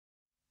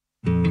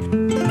A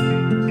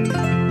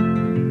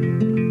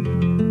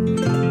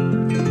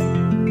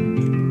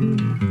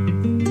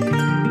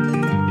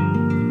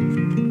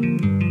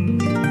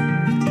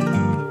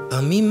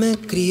mí me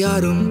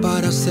criaron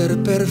para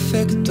ser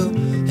perfecto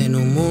en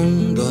un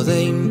mundo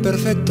de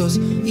imperfectos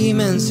y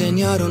me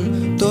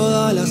enseñaron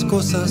todas las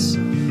cosas,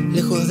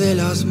 lejos de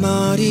las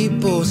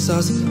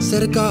mariposas,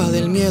 cerca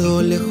del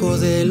miedo,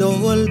 lejos de los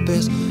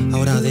golpes.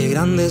 Ahora de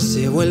grandes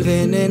se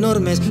vuelven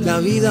enormes, la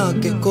vida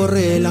que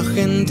corre, la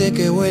gente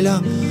que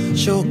vuela.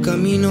 Yo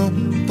camino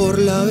por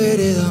la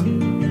vereda.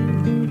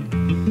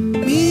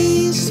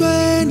 Mi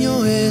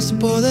sueño es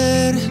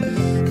poder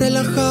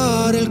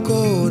relajar el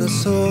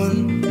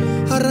corazón,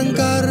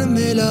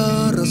 arrancarme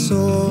la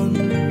razón,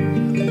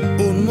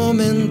 un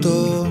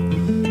momento,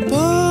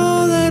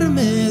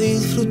 poderme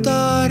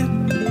disfrutar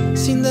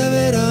sin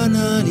deber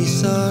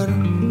analizar,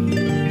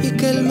 y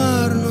que el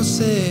mar no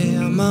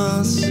sea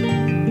más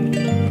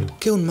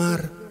que un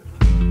mar.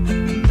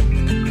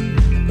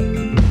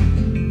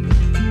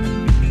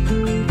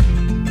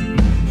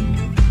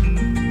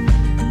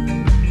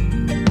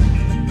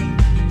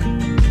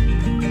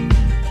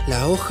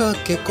 La hoja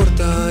que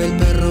corta, el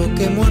perro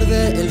que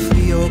muerde, el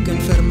frío que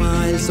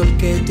enferma, el sol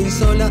que te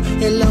insola,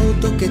 el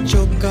auto que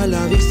choca,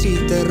 la bici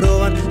te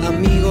roban,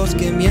 amigos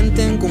que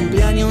mienten,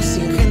 cumpleaños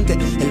sin gente,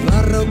 el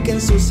barro que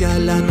ensucia,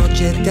 la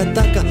noche te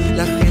ataca,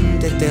 la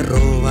gente te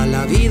roba,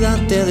 la vida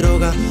te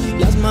droga,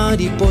 las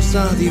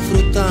mariposas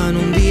disfrutan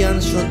un día,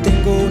 yo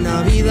tengo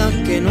una vida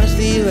que no es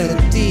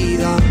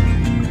divertida.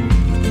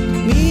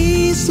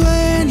 Mi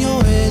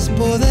sueño es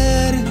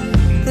poder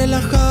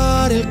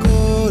relajar el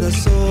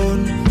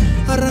corazón,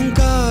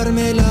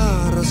 arrancarme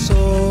la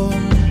razón,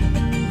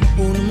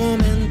 un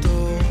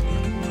momento.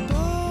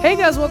 Hey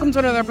guys, welcome to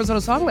another episode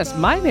of Songless.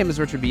 My name is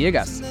Richard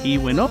Villegas. Y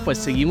bueno, pues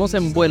seguimos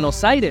en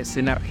Buenos Aires,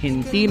 en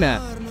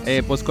Argentina,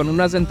 pues con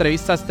unas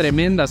entrevistas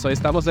tremendas. Hoy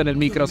estamos en el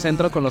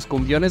microcentro con los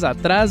cumbiones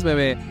atrás,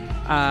 bebé.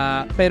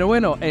 Pero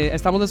bueno,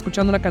 estamos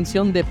escuchando una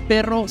canción de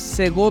Perro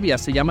Segovia,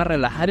 se llama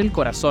Relajar el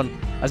Corazón.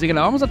 Así que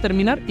la vamos a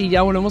terminar y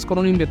ya volvemos con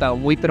un invitado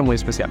muy pero muy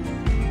especial.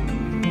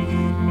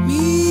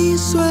 Mi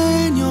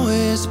sueño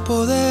es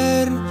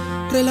poder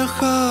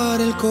relajar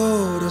el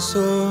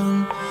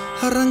corazón,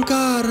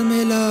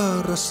 arrancarme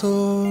la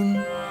razón,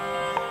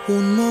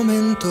 un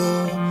momento,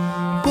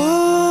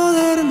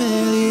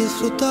 poderme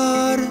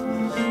disfrutar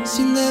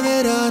sin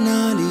deber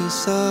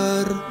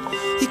analizar,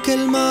 y que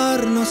el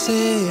mar no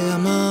sea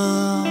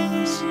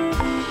más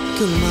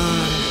que un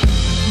mar.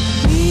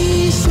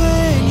 Mi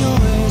sueño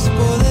es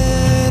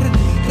poder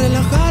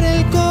relajar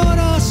el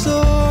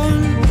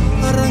corazón,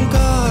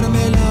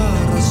 arrancarme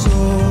la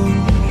razón,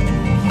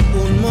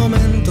 un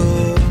momento,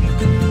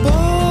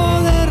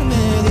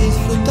 poderme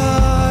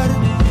disfrutar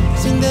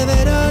sin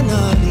deber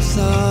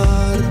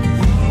analizar,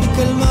 y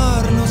que el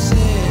mar no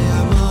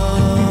sea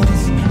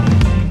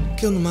más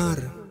que un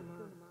mar.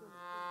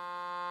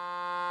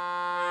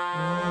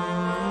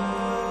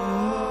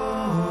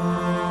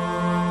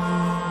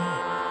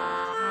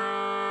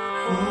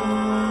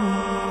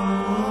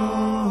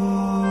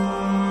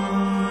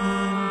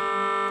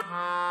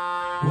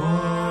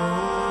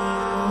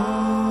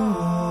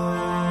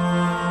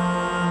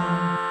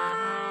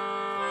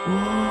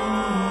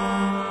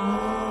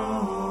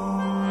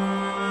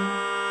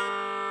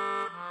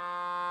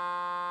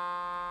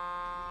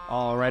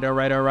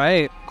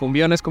 Alright.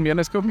 Cumbiones.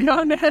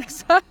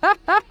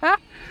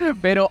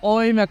 Pero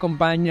hoy me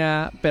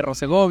acompaña Perro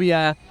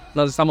Segovia.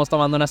 Nos estamos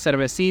tomando una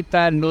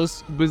cervecita.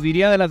 Luz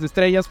diría de las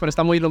estrellas, pero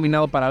está muy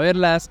iluminado para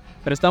verlas.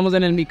 Pero estamos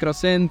en el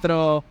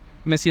microcentro.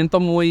 Me siento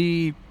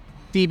muy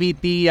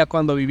TBT a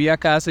cuando vivía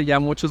acá hace ya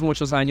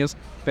muchos años.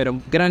 Pero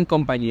gran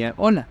compañía.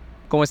 Hola,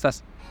 ¿cómo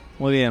estás?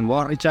 Muy bien,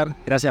 vos, Richard,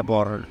 gracias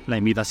por la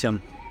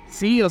invitación.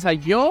 Sí, o sea,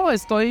 yo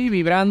estoy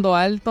vibrando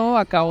alto.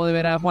 Acabo de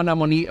ver a Juana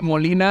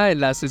Molina en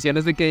las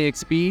sesiones de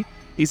KXP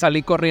y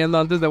salí corriendo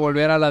antes de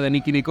volver a la de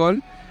Nicky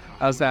Nicole.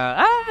 O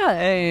sea,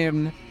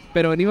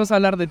 pero venimos a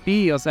hablar de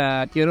ti, o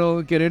sea,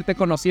 quiero irte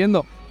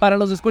conociendo. Para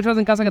los escuchas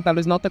en casa que tal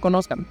vez no te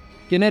conozcan,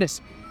 ¿quién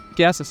eres?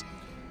 ¿Qué haces?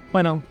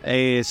 Bueno,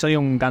 soy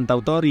un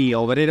cantautor y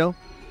obrero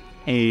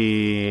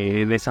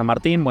de San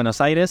Martín,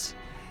 Buenos Aires.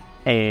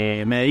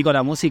 Me dedico a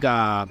la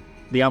música,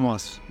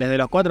 digamos, desde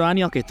los 4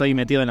 años que estoy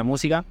metido en la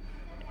música.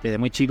 Desde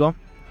muy chico,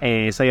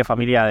 soy de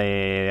familia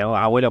de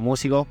abuelo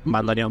músico,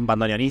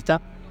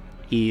 bandoneonista,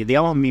 y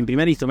digamos mi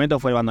primer instrumento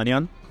fue el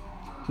bandoneón.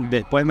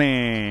 Después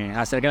me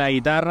acerqué a la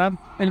guitarra.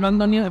 ¿El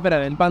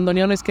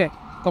bandoneón es qué?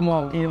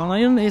 Como... El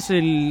bandoneón es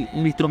el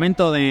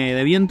instrumento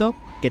de viento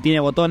que tiene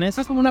botones.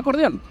 ¿Es como un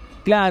acordeón?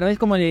 Claro, es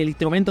como el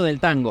instrumento del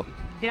tango.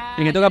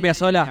 El que toca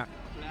Piazzolla.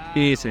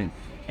 Sí.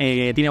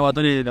 Tiene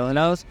botones de los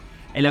lados.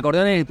 El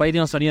acordeón por ahí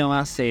tiene un sonido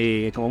más,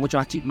 como mucho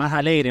más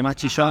alegre, más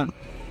chillón.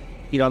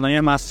 Y el bandoneón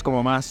es más,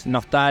 como más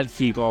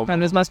nostálgico.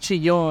 No es más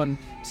chillón.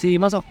 Sí,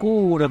 más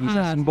oscuro,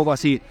 quizás, un poco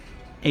así.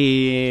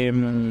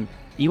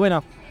 Y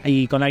bueno,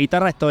 y con la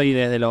guitarra estoy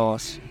desde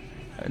los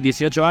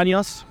 18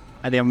 años,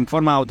 de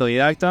forma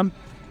autodidacta.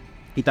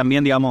 Y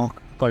también, digamos,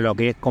 con lo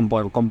que es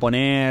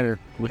componer,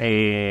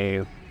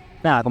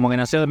 nada, como que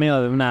nació de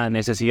medio de una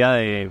necesidad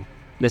de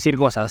decir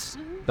cosas.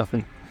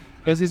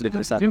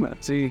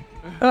 Sí.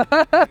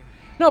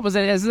 No, pues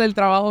ese es el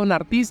trabajo de un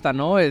artista,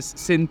 ¿no? Es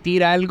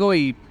sentir algo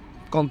y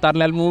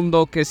contarle al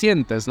mundo qué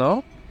sientes,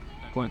 ¿no?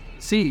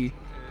 Sí.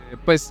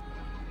 Pues,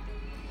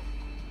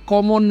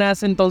 ¿cómo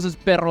nace entonces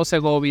Perro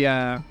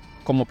Segovia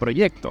como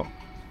proyecto?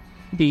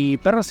 Y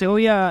Perro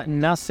Segovia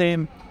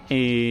nace,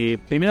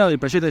 primero el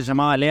proyecto se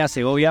llamaba Lea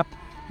Segovia,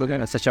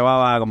 se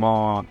llamaba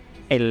como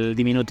el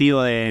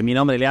diminutivo de mi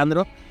nombre,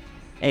 Leandro.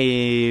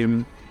 Y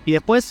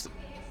después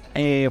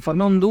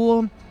formé un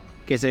dúo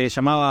que se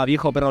llamaba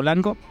Viejo Perro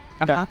Blanco,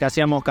 que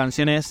hacíamos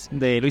canciones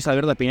de Luis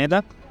Alberto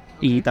Spinetta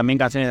y también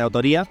canciones de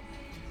autoría.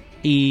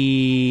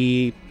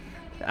 Y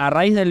a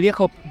raíz del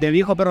viejo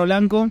Perro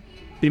Blanco,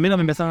 primero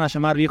me empezaron a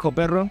llamar Viejo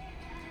Perro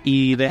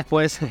y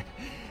después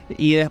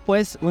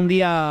un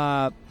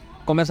día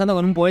conversando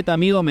con un poeta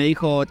amigo me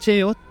dijo,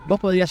 che, vos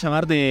podrías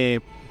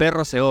llamarte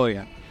Perro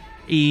Segovia.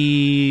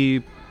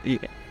 Y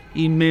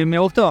me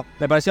gustó,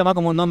 me pareció más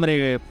como un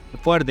nombre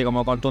fuerte,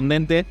 como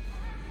contundente.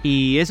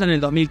 Y eso en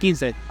el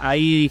 2015.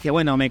 Ahí dije,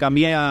 bueno, me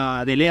cambié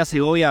de Lea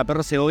Segovia a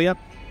Perro Segovia.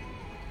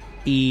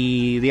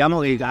 Y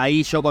digamos que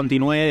ahí yo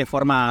continué de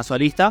forma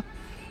solista.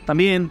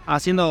 También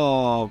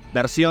haciendo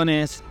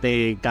versiones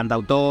de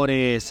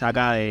cantautores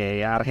acá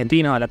de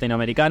argentinos,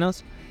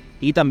 latinoamericanos.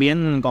 Y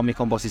también con mis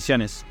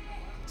composiciones.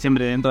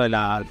 Siempre dentro de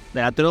la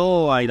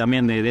trova y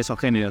también de esos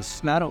géneros.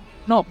 Claro.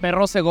 No,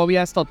 Perro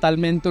Segovia es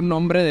totalmente un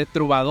nombre de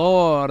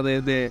trovador,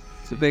 de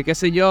qué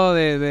sé yo,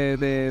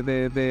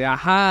 de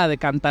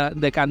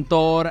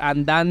cantor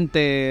andante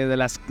de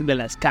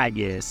las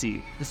calles,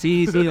 sí.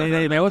 Sí,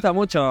 me gusta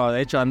mucho,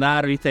 de hecho,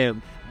 andar, viste,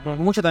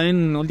 mucho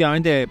también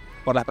últimamente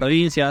por las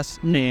provincias.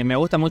 Me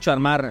gusta mucho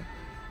armar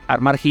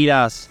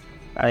giras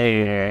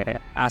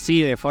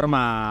así de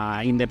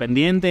forma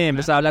independiente.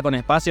 Empecé a hablar con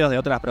espacios de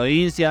otras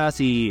provincias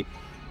y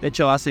de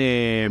hecho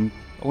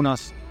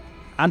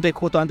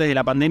justo antes de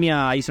la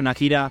pandemia hice una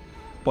gira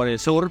por el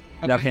sur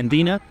de la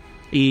Argentina.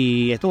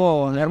 Y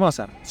estuvo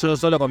hermosa,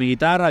 solo con mi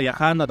guitarra,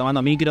 viajando,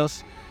 tomando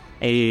micros.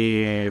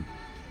 Fue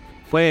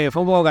un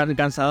poco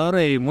cansador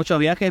de muchos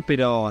viajes,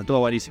 pero estuvo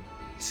buenísimo.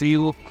 Sí,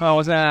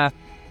 o sea,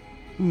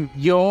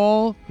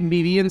 yo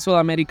viví en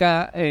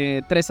Sudamérica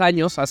 3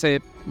 años,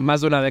 hace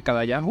más de una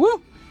década ya.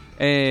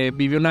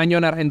 Viví 1 año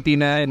en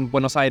Argentina, en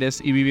Buenos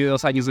Aires, y viví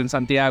 2 años en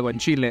Santiago, en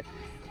Chile.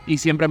 Y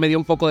siempre me dio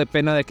un poco de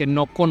pena de que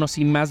no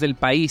conocí más del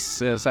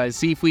país. O sea,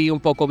 sí fui un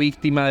poco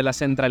víctima de la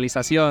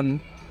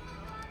centralización.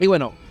 Y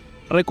bueno,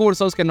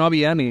 recursos que no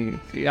habían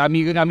y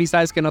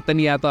amistades que no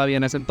tenía todavía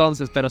en ese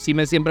entonces, pero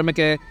siempre me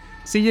quedé.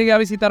 Sí llegué a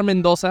visitar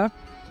Mendoza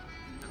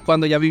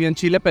cuando ya viví en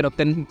Chile, pero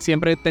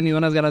siempre he tenido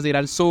unas ganas de ir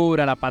al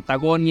sur, a la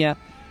Patagonia.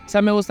 O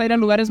sea, me gusta ir a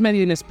lugares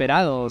medio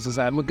inesperados. O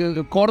sea,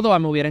 Córdoba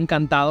me hubiera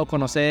encantado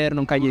conocer,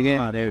 nunca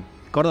llegué.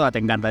 Córdoba te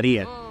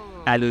encantaría.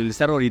 Al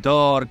Cerro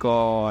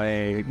Uritorco,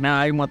 hay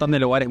un montón de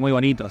lugares muy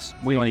bonitos,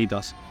 muy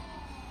bonitos.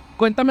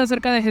 Cuéntame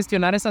acerca de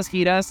gestionar esas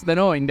giras, de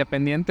nuevo,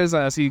 independientes,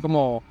 así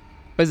como,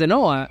 pues de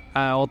nuevo,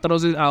 a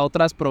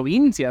otras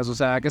provincias. O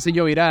sea, qué sé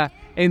yo, ir a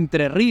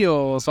Entre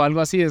Ríos o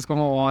algo así, es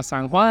como a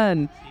San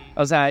Juan.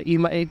 O sea,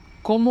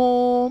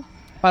 ¿cómo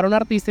para un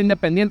artista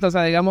independiente, o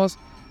sea, digamos,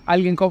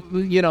 alguien,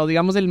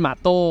 digamos el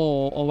Mató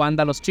o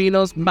Banda Los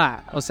Chinos,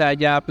 o sea,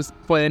 ya pues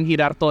pueden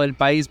girar todo el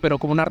país, pero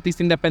como un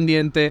artista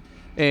independiente,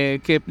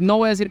 que no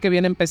voy a decir que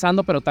viene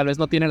empezando, pero tal vez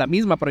no tiene la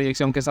misma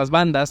proyección que esas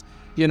bandas,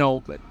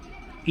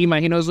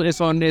 imagino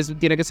eso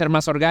tiene que ser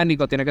más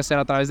orgánico, tiene que ser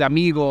a través de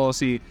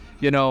amigos y,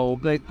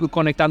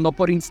 conectando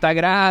por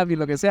Instagram y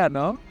lo que sea,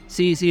 ¿no?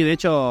 Sí, de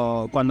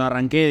hecho, cuando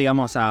arranqué,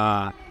 digamos,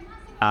 a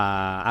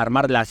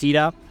armar la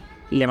gira,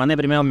 le mandé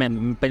primero,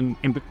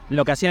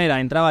 lo que hacía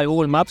era, entraba al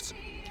Google Maps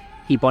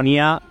y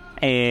ponía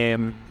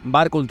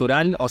Bar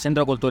Cultural o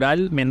Centro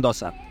Cultural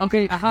Mendoza. Ok,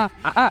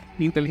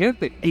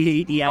 inteligente.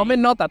 Y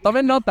tomen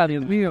nota,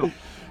 Dios mío.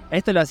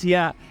 Esto lo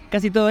hacía,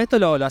 casi todo esto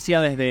lo hacía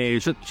desde,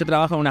 yo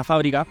trabajo en una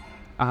fábrica,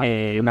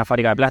 una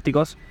fábrica de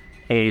plásticos,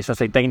 yo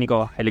soy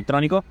técnico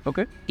electrónico,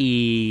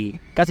 y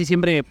casi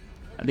siempre,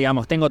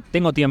 digamos,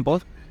 tengo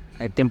tiempo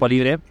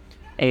libre,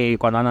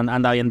 cuando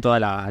anda bien toda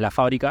la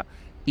fábrica,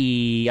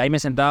 y ahí me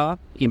sentaba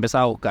y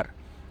empezaba a buscar.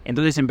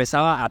 Entonces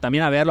empezaba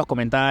también a ver los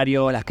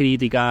comentarios, las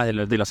críticas de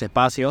los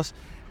espacios,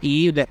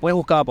 y después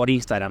buscaba por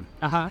Instagram.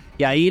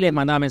 Y ahí les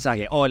mandaba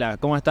mensajes. Hola,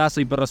 ¿cómo estás?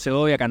 Soy Perro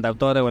Segovia,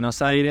 cantautor de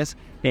Buenos Aires.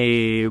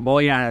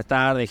 Voy a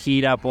estar de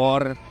gira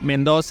por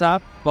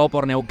Mendoza o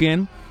por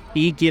Neuquén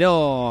y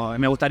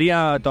me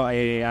gustaría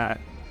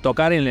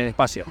tocar en el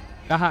espacio.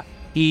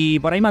 Y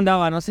por ahí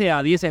mandaba, no sé,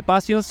 a 10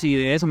 espacios y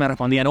de eso me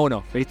respondían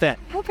 1, ¿viste?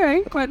 Ok,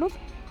 bueno.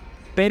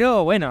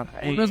 Pero bueno.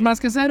 ¿Uno es más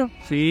que 0?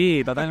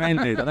 Sí,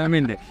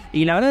 totalmente.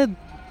 Y la verdad,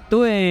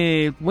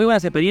 tuve muy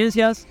buenas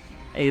experiencias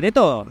de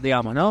todo,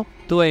 digamos, ¿no?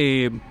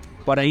 Tuve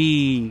por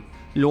ahí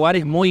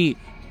lugares muy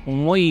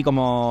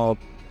como,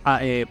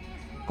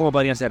 ¿cómo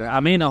podrían ser?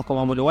 Amenos,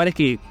 como lugares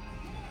que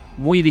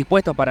muy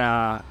dispuestos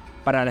para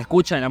la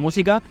escucha de la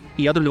música,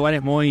 y otros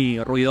lugares muy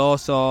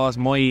ruidosos,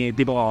 muy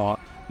tipo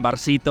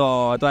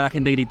barcito, toda la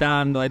gente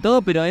gritando, de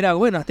todo, pero era,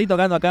 bueno, estoy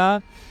tocando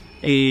acá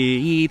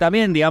Y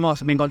también,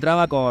 digamos, me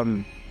encontraba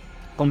con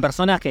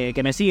personas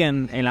que me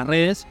siguen en las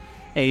redes.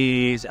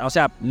 O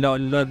sea,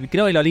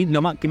 creo que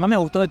lo que más me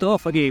gustó de todo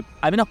fue que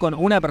al menos con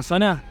una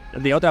persona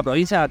de otra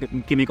provincia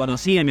que me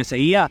conocía y me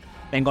seguía,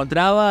 me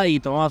encontraba y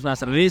tomábamos una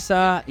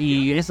cerveza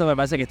y eso me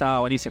parece que estaba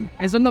buenísimo.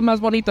 Eso es lo más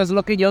bonito, es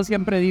lo que yo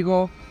siempre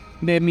digo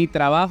de mi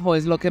trabajo,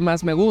 es lo que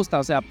más me gusta.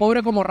 O sea,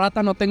 pobre como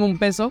rata, no tengo un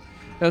peso,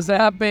 o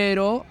sea,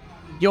 pero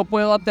yo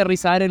puedo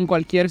aterrizar en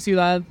cualquier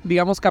ciudad,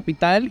 digamos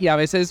capital, y a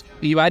veces,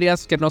 y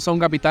varias que no son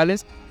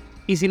capitales,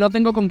 y si no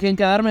tengo con quién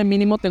quedarme,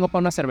 mínimo tengo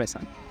para una cerveza.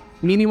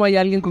 Mínimo hay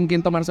alguien con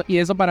quien tomar, y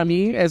eso para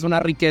mí es una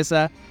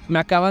riqueza. Me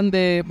acaban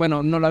de,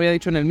 bueno, no lo había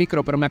dicho en el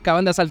micro, pero me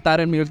acaban de asaltar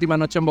en mi última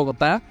noche en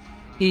Bogotá,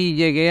 y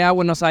llegué a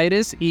Buenos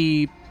Aires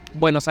y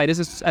Buenos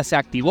Aires se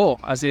activó,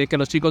 así de que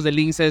los chicos de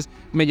Linces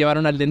me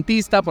llevaron al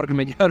dentista porque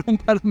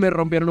me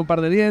rompieron un par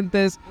de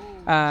dientes.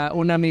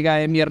 Una amiga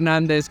de mi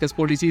Hernández, que es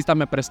publicista,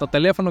 me prestó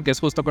teléfono, que es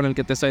justo con el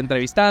que te estoy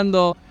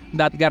entrevistando.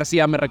 Dat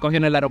García me recogió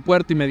en el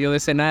aeropuerto y me dio de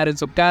cenar en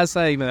su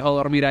casa y me dejó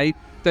dormir ahí.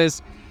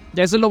 Entonces,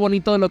 ya eso es lo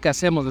bonito de lo que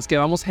hacemos, es que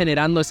vamos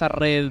generando esa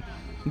red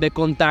de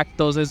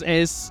contactos,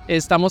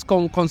 estamos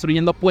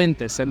construyendo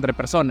puentes entre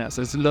personas,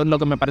 es lo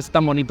que me parece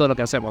tan bonito de lo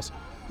que hacemos.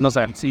 No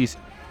sé, sí.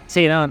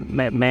 Sí, no,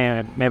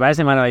 me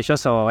parece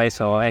maravilloso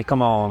eso. Es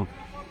como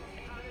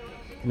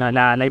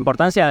la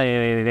importancia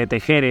de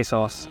tejer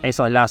esos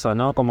lazos,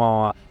 ¿no?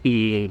 Como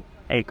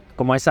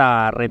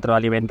esa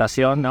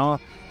retroalimentación, ¿no?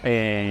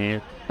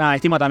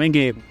 Estimo también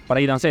que por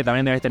ahí, no sé,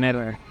 también debes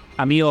tener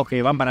amigos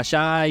que van para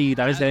allá y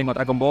tal vez se deben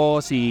encontrar con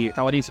vos y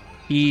está buenísimo.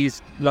 Y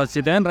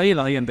se te ven reír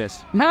los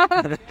dientes.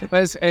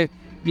 Pues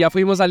ya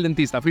fuimos al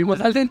dentista.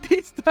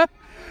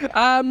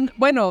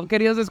 Bueno,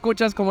 queridos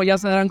escuchas, como ya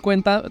se darán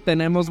cuenta,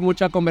 tenemos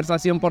mucha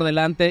conversación por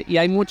delante y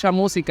hay mucha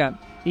música.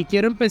 Y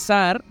quiero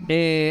empezar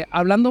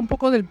hablando un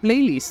poco del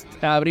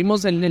playlist.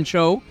 Abrimos el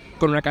show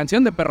con una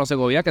canción de Perro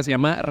Segovia que se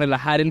llama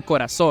Relajar el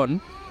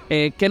Corazón.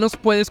 ¿Qué nos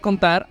puedes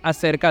contar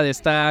acerca de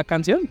esta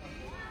canción?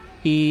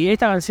 Y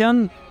esta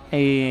canción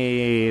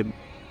es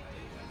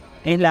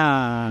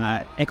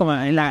la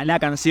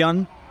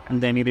canción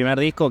de mi primer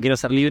disco, Quiero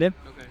Ser Libre.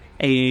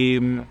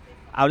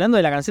 Hablando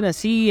de la canción en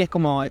sí,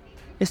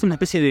 es una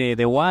especie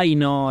de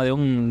huayno, de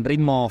un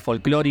ritmo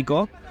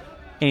folclórico.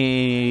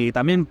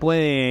 También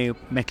puede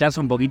mezclarse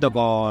un poquito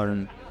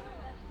con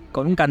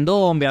un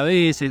candombe a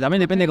veces, también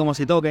depende de cómo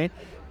se toque.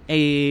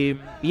 Y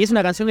es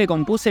una canción que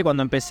compuse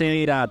cuando empecé a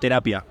ir a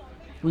terapia.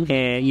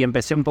 Y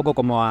empecé un poco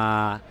como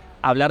a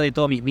hablar de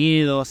todos mis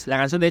miedos. La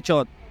canción, de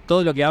hecho,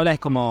 todo lo que habla es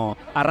como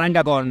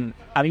arranca con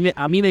a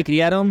mí me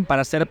criaron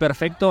para ser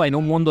perfecto en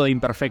un mundo de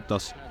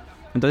imperfectos.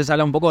 Entonces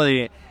habla un poco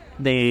de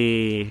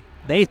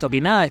esto,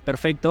 que nada es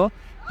perfecto,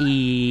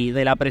 y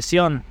de la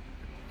presión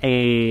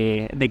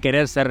de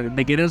querer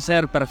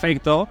ser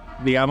perfecto,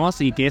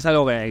 digamos, y que es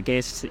algo que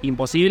es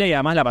imposible y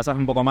además la pasás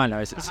un poco mal a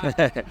veces.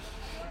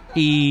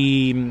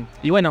 y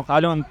bueno,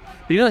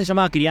 primero se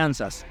llamaba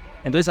Crianzas,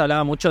 entonces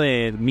hablaba mucho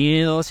de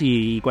miedos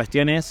y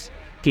cuestiones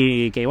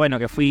que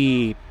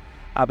fui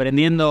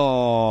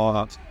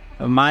aprendiendo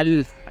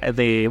mal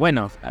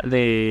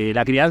de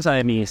la crianza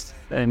de mi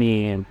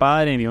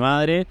padre y mi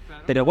madre,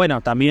 pero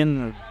bueno,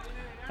 también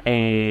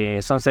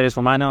son seres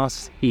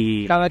humanos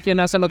y cada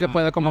quien hace lo que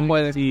puede como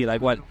puede. Sí, da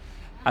igual.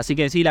 Así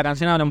que sí, la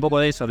canción habla un poco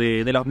de eso,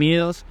 de los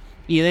miedos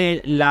y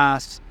de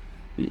las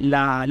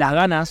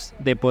ganas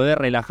de poder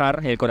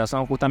relajar el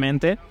corazón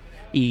justamente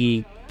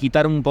y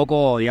quitar un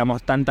poco,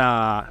 digamos,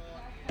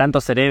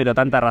 tanto cerebro,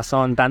 tanta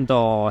razón,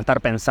 tanto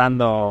estar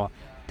pensando,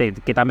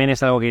 que también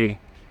es algo que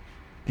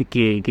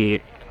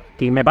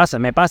me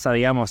pasa,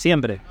 digamos,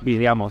 siempre,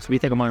 digamos,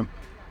 viste, como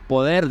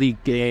poder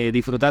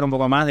disfrutar un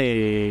poco más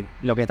de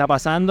lo que está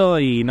pasando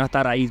y no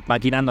estar ahí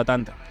maquinando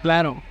tanto.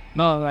 Claro,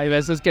 no, hay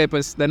veces que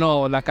pues de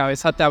nuevo la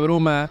cabeza te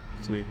abruma.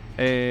 Sí.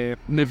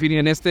 En fin,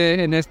 en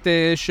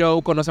este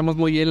show conocemos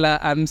muy bien la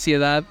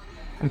ansiedad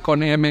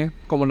con M,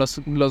 como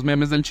los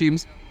memes del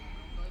Chimps.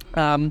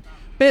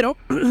 Pero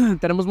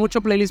tenemos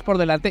mucho playlist por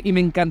delante y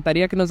me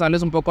encantaría que nos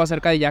hables un poco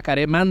acerca de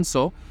Yacaré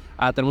Manso.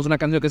 Tenemos una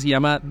canción que se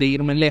llama De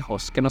Irme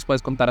Lejos. ¿Qué nos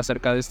puedes contar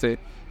acerca de este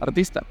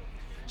artista?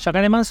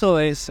 Yacaré Manso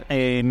es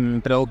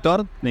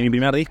productor de mi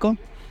primer disco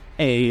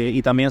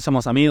y también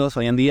somos amigos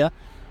hoy en día.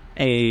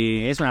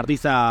 Es un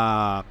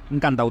artista, un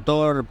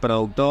cantautor,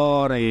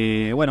 productor,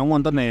 un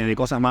montón de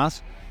cosas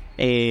más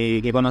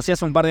que conocí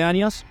hace un par de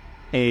años.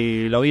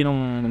 Lo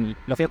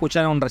fui a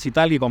escuchar a un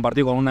recital que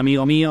compartí con un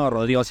amigo mío,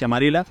 Rodrigo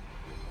Ciamarela,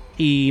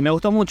 y me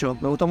gustó mucho.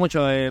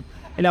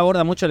 Él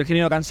aborda mucho el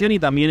género de canción y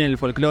también el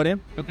folclore.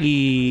 Okay.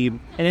 Y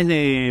él es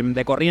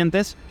de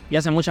Corrientes y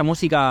hace mucha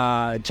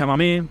música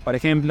chamamé, por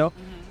ejemplo.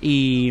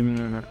 Y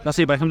no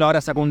sé, por ejemplo, ahora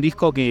sacó un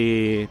disco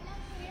que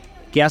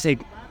hace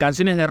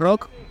canciones de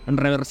rock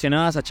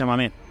reversionadas a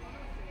chamamé.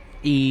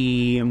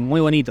 Y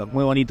muy bonito,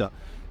 muy bonito.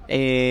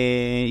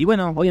 Y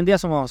bueno, hoy en día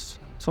somos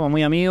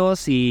muy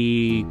amigos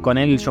y con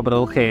él yo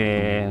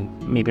produje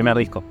mi primer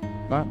disco.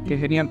 Qué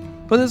genial.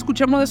 Pues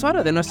escuchamos eso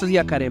ahora de nuestro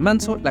Yacaré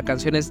Manso. La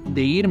canción es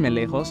De Irme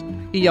Lejos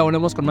y ya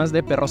volvemos con más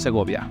de Perro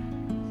Segovia.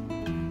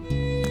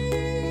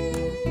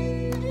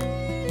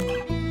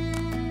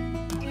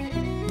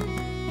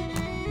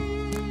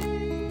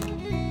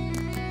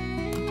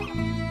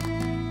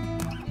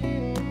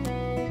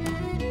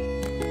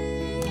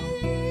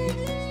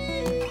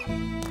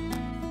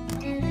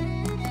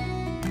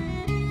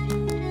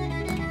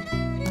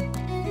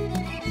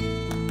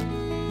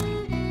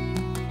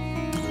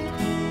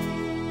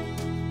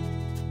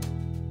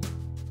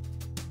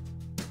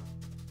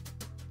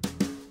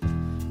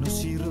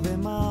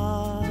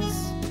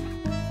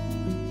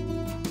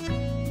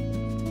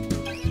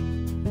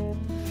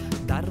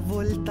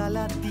 hasta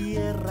la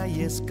tierra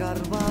y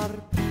escarbar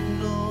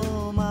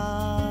no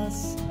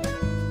más.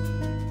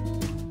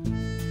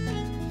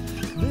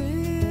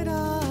 Ver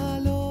a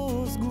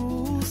los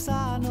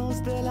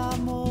gusanos del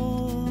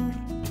amor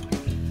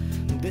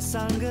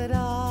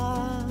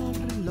desangrar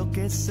lo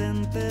que se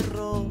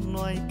enterró,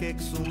 no hay que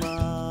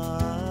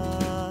exhumar.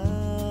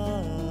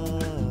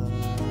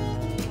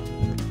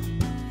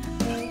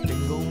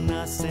 Tengo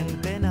una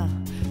centena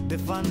de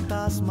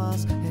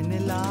fantasmas en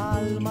el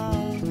alma,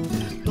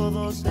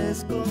 todos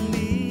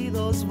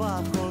escondidos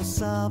bajo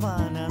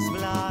sábanas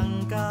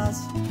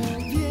blancas.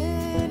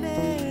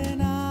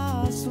 Vienen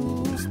a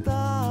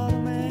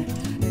asustarme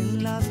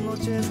en las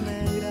noches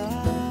negras.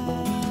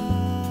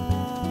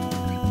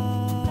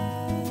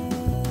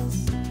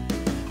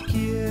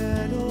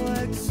 Quiero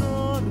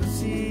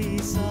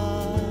exorcizar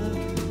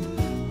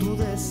tu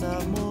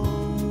desamor.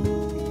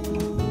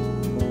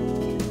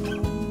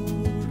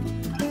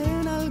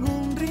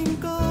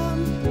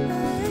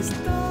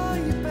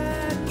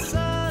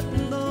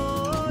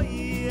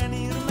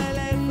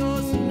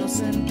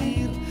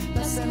 Sentir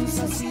la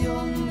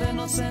sensación de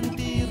no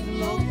sentir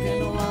lo que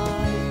no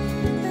hay,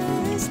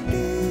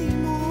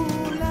 estimulando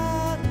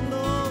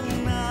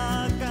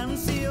una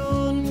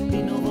canción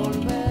y no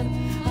volver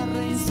a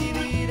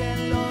reincidir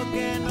en lo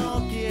que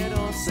no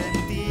quiero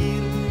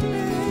sentir.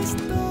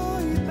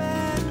 Estoy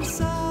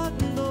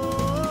pensando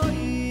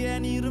y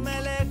en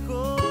irme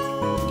lejos.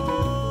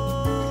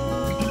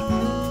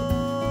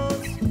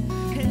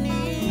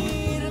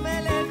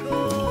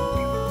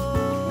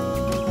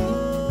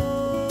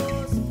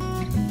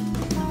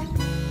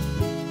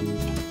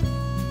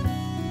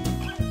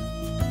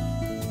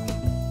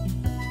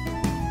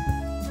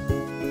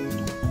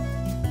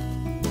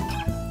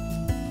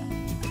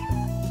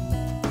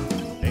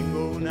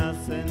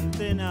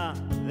 Centena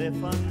de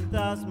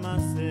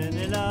fantasmas en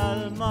el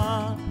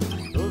alma,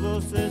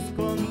 todos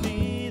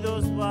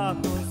escondidos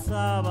bajo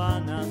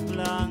sábanas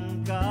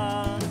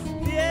blancas.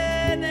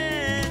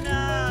 Vienen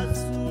a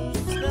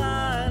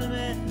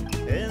asustarme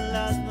en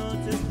las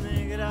noches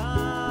negras.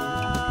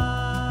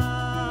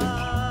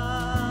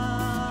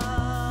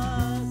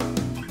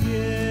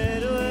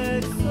 Quiero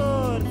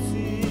exorcizar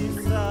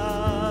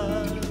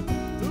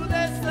tu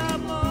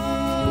desamor.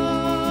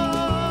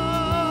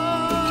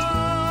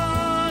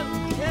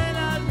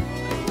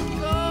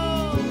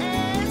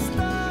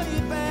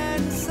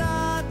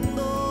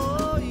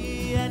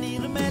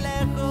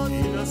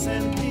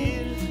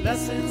 Sentir la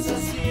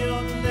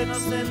sensación de no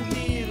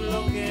sentir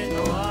lo que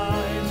no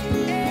hay,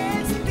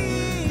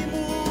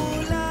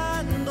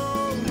 estimulando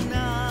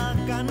una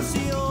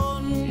canción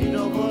y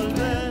no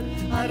volver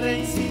a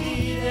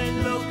reincidir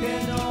en lo que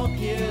no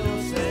quiero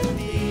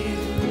sentir.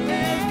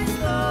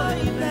 Estoy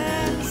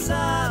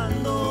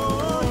pensando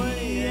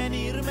y en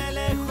irme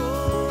lejos,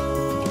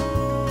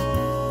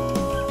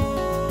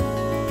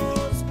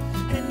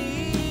 en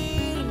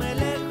irme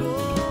lejos.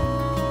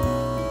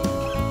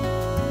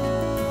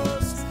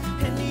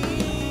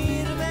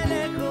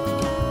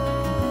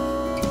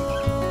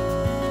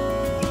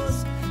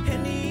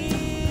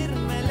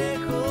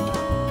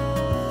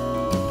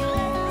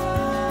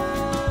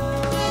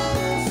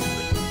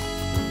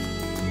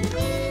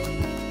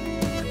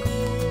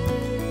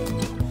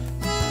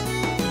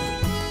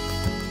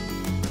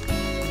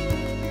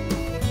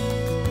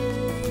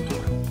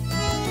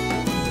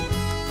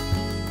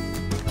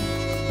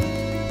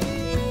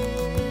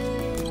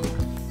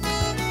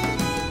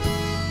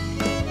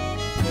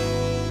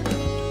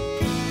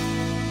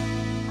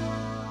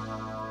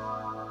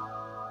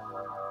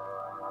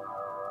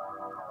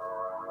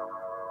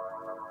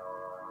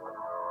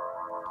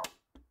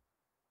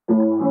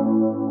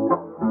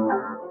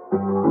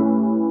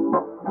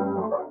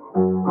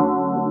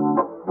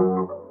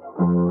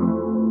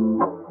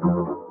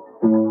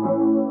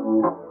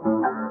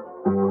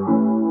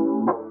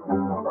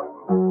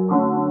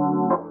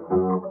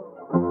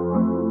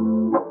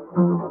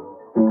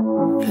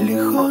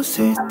 Lejos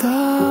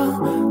está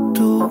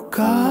tu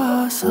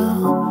casa,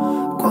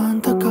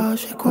 cuánta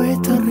calle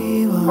cuesta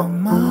arriba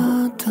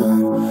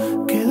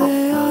matan.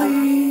 Quedé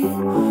ahí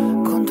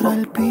contra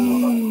el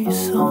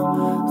piso,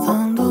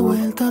 dando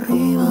vuelta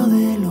arriba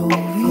de los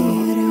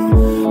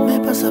vidrios. Me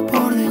pasa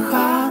por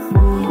dejar,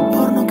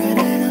 por no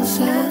querer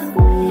hacer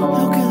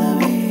lo que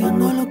debía,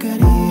 no lo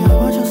quería.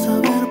 Vaya a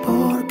saber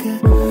por qué,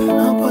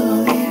 no puedo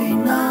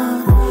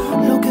adivinar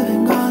lo que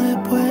venga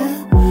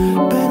después,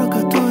 pero que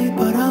estoy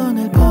parado en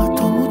el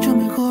pasto, mucho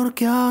mejor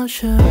que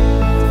ayer.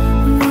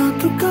 A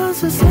tu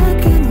casa sé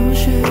que no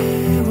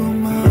llego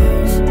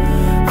más,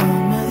 a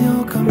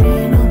medio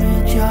camino me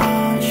eché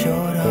a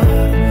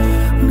llorar.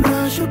 Un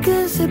rayo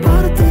que se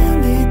parte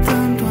de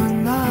tanto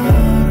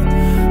andar,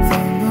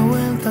 dando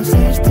vueltas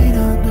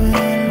estirando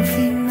el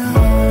final.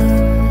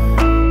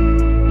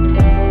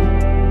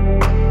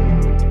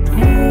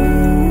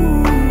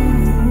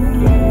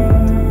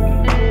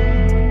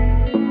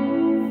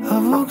 A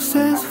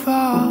voces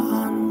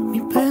van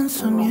mi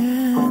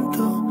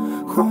pensamiento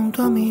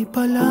junto a mis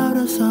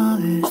palabras a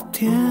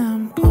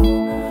destiempo.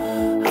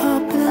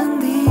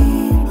 Aprendí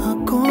a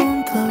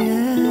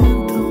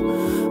contraviento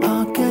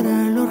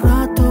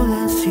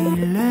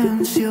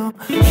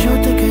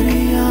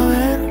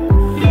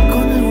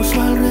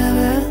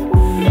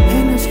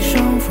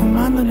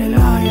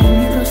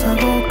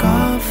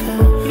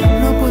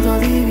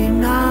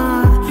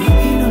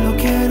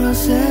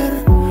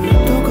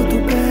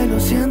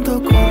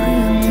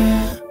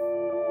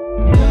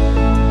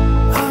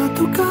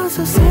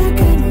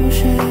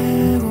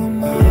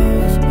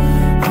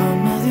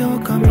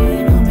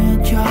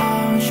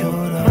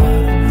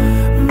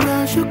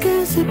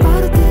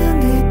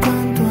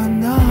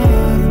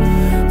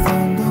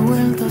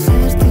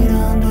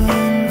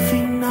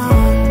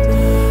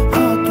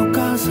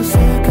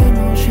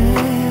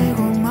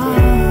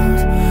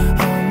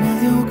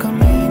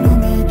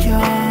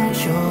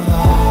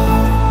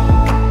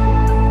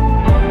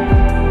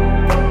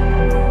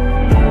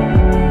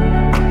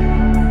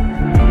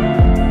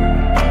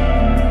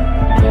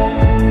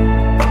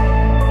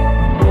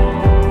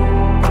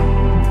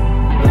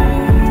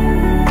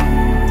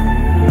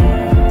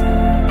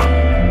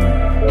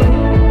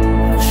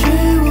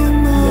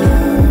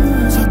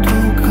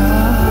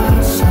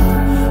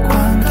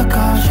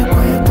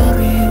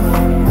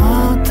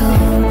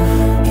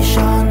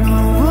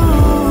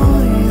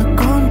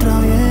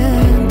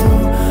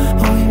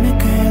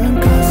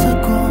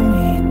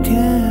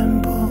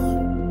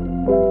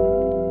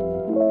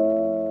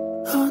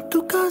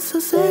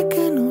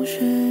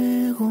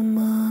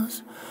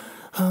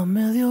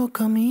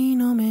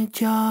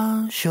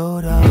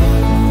llorar.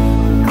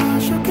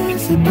 Rayos que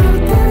se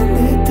parten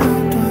de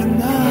tanto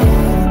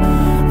andar,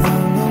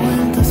 dando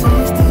vueltas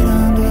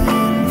estirando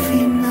el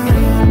final.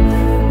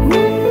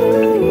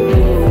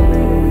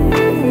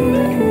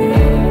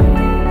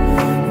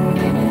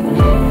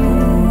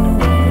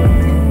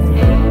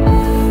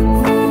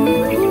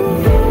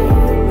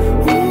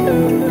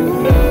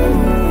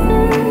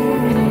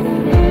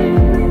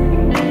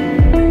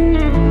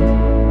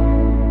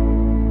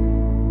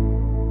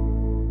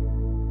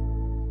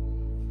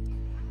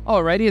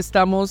 Alrighty,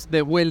 estamos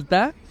de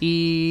vuelta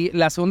y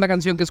la segunda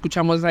canción que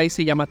escuchamos ahí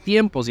se llama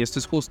Tiempos y esto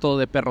es justo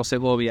de Perro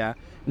Segovia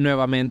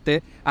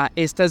nuevamente.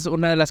 Esta es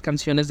una de las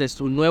canciones de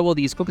su nuevo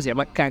disco que se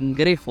llama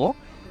Cangrejo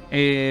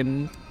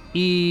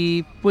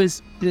y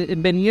pues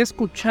venía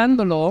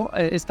escuchándolo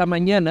esta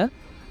mañana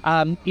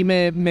y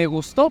me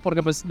gustó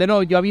porque pues de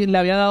nuevo yo le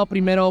había dado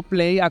primero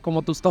play a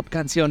como tus top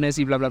canciones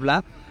y bla bla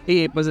bla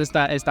y pues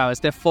estaba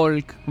este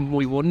folk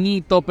muy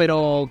bonito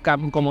pero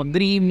como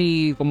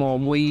dreamy, como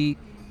muy...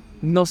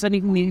 No sé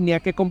ni a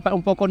qué comparar,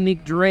 un poco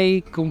Nick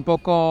Drake, un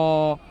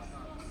poco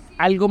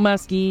algo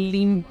más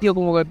limpio,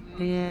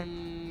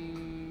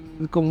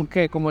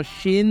 como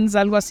Shins,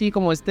 algo así,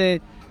 como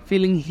este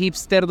feeling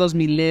hipster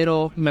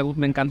 2000ero,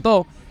 me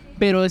encantó.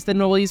 Pero este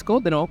nuevo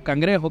disco, de nuevo,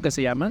 Cangrejo, que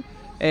se llama,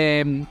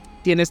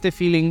 tiene este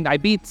feeling, hay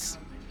beats,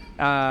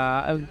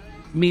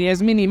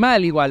 es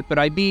minimal igual,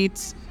 pero hay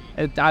beats,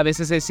 a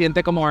veces se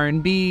siente como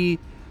R&B,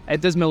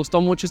 entonces me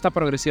gustó mucho esta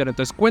progresión.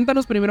 Entonces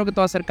cuéntanos primero que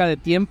todo acerca de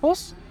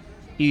Tiempos,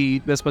 y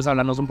después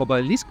hablarnos un poco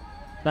del disco.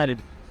 Dale.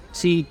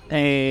 Sí,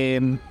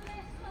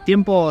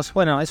 Tiempos,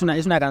 bueno, es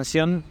una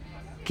canción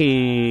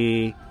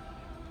que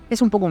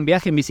es un poco un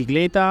viaje en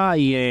bicicleta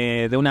y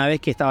de una vez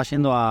que estaba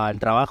yendo al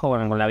trabajo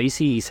con la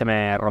bici y se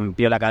me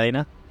rompió la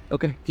cadena.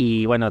 Okay.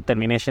 Y bueno,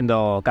 terminé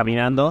yendo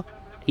caminando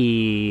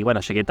y bueno,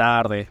 llegué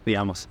tarde,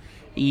 digamos.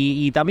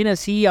 Y también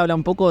así habla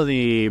un poco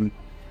de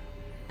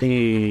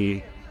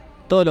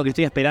todo lo que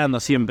estoy esperando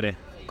siempre.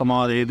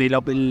 Como de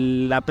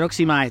la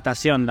próxima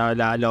estación,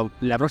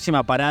 la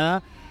próxima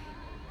parada.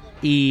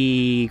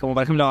 Y como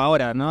por ejemplo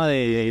ahora, ¿no?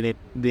 De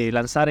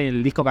lanzar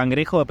el disco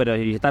Cangrejo, pero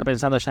estar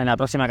pensando ya en la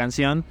próxima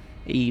canción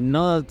y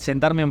no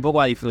sentarme un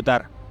poco a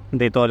disfrutar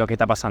de todo lo que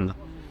está pasando.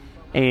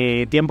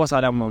 Tiempos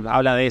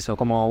habla de eso,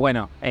 como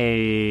bueno,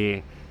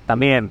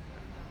 también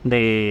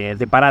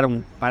de parar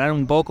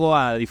un poco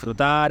a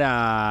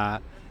disfrutar,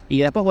 y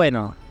después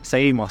bueno,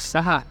 seguimos.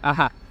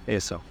 Ajá.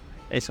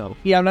 Eso.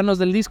 Y háblanos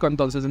del disco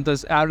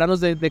entonces. Háblanos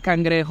de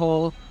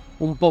Cangrejo,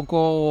 un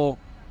poco,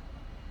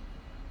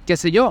 qué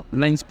sé yo,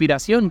 la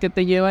inspiración que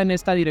te lleva en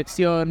esta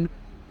dirección,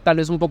 tal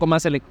vez un poco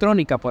más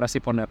electrónica, por así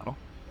ponerlo.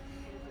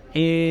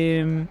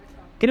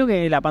 Creo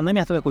que la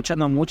pandemia estuve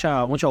escuchando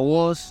mucho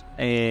Woz,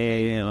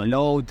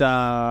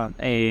 Louta,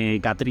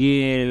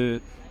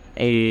 Catriel,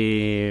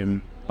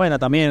 bueno,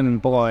 también un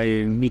poco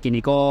Nicky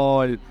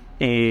Nicole,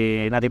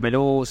 Nati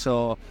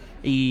Peluso,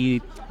 y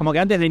como que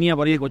antes venía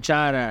por ahí a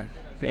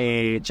escuchar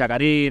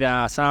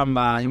chacarera,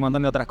 samba y un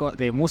montón de otras cosas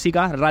de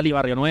música, Rally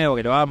Barrio Nuevo,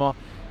 que lo amo,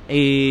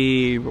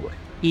 y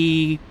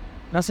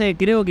no sé,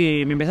 creo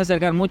que me empecé a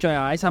acercar mucho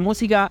a esa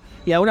música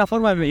y de alguna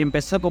forma me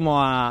empezó como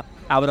a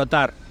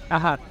brotar.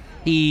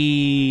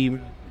 Y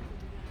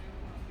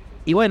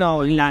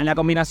bueno, la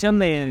combinación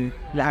de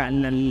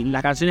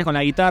las canciones con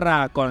la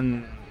guitarra,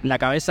 con la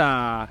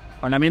cabeza,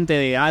 con la mente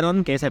de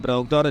Aaron, que es el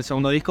productor del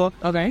segundo disco.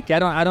 Okay. Que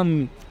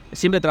Aaron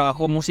siempre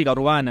trabajó música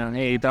urbana,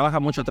 trabaja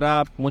mucho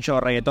trap,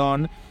 mucho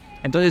reggaetón.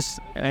 Entonces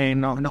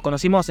nos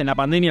conocimos en la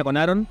pandemia con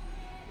Aaron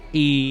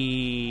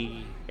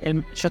y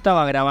yo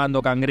estaba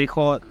grabando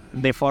Cangrejo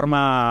de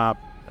forma,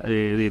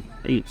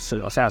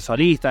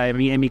 solista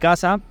en mi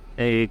casa,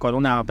 con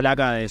una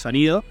placa de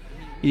sonido.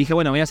 Y dije,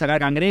 bueno, voy a sacar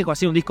Cangrejo,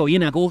 así un disco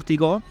bien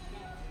acústico.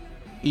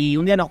 Y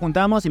un día nos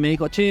juntamos y me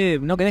dijo, che,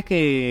 ¿no querés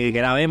que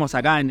grabemos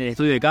acá en el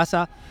estudio de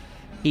casa?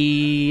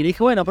 Y le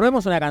dije, bueno,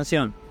 probemos una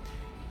canción.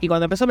 Y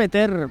cuando empezó a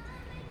meter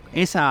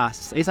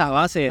esas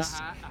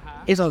bases,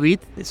 esos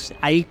beats,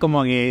 ahí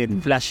como que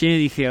flashé y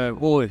dije,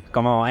 uy,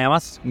 como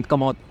además,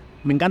 como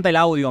me encanta el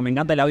audio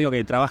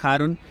que trabaja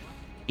Aaron.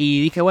 Y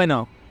dije,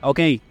 bueno,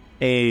 ok,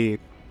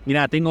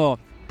 mirá, te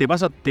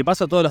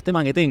paso todos los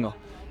temas que tengo.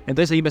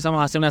 Entonces ahí empezamos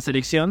a hacer una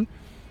selección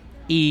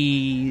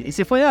y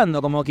se fue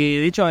dando, como que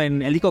de hecho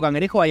en el disco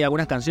Cangrejo hay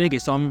algunas canciones que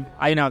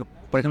hay una,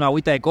 por ejemplo,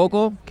 Agüita de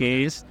Coco,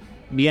 que es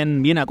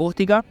bien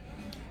acústica,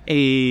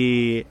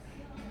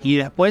 y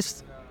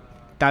después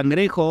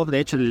Cangrejo, de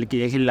hecho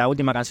que es la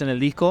última canción del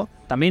disco,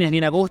 también es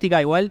bien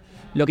acústica. Igual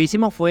lo que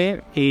hicimos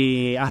fue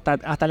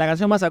hasta la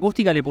canción más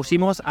acústica le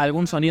pusimos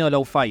algún sonido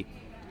lo-fi,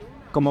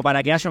 como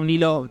para que haya un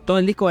hilo. Todo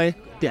el disco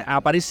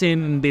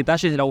aparecen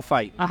detalles de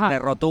lo-fi, de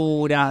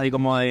roturas,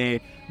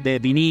 de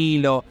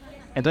vinilo.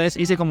 Entonces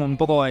hice como un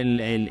poco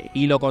el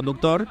hilo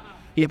conductor.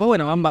 Y después,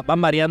 bueno,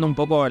 van variando un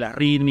poco las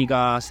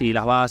rítmicas y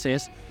las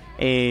bases.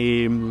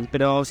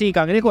 Pero sí,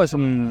 Cangrejo es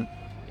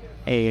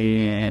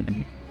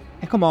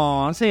es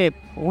como, no sé,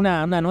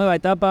 una nueva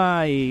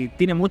etapa y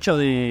tiene mucho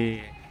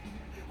de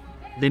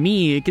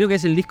mí. Creo que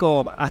es el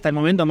disco hasta el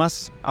momento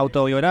más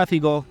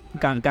autobiográfico.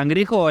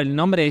 Cangrejo, el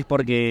nombre es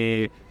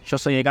porque yo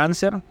soy de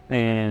Cáncer,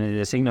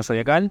 de signo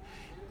zodiacal,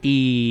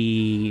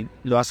 y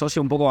lo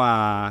asocio un poco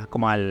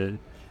como al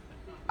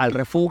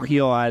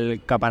refugio,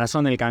 al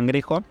caparazón del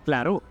cangrejo.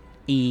 Claro.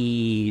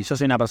 Y yo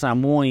soy una persona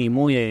muy,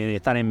 muy de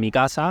estar en mi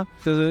casa.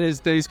 Entonces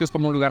este disco es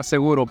como un lugar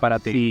seguro para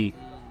ti.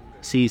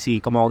 Sí,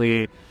 como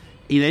que...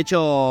 Y de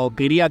hecho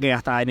quería que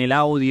hasta en el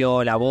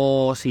audio, la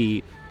voz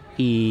y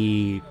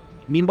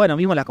bueno,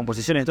 mismo las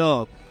composiciones,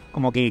 todo,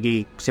 como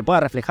que se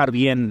pueda reflejar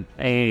bien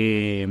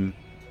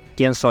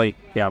quién soy,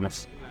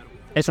 digamos.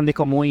 Es un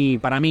disco muy,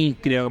 para mí,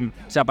 creo,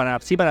 o sea, para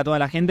toda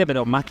la gente,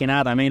 pero más que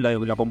nada también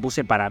lo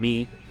compuse para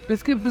mí.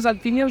 Es que pues al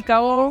fin y al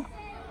cabo,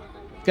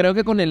 creo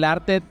que con el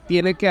arte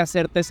tiene que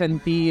hacerte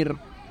sentir,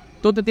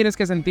 tú te tienes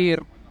que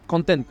sentir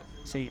contento.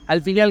 Sí.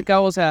 Al fin y al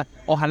cabo, o sea,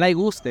 ojalá y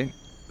guste,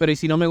 pero y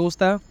si no me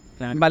gusta,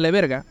 Claro. vale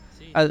verga.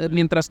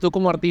 Mientras tú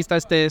como artista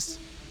estés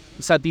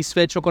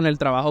satisfecho con el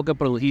trabajo que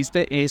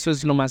produjiste, eso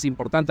es lo más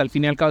importante. Al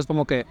fin y al cabo es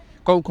como que,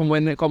 como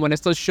en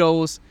estos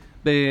shows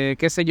de,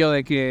 qué sé yo,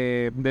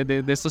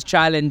 de estos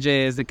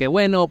challenges, de que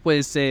bueno,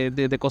 pues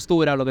de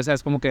costura o lo que sea,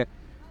 es como que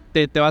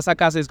te vas a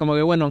casa y es como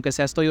que bueno, aunque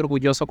sea estoy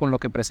orgulloso con lo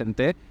que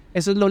presenté,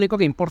 eso es lo único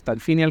que importa. Al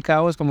fin y al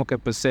cabo es como que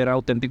pues ser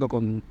auténtico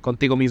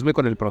contigo mismo y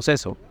con el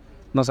proceso.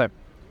 No sé.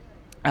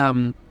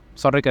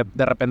 Sorry que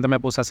de repente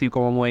me puse así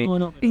como muy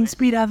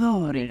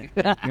inspirador.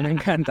 Me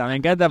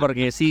encanta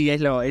porque sí,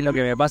 es lo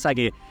que me pasa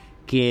que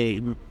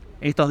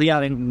estos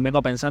días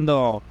vengo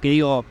pensando que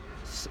digo,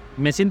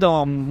 me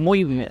siento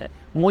muy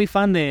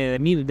fan de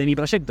mi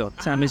proyecto.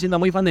 O sea, me siento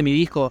muy fan de mi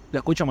disco, lo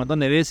escucho un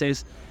montón de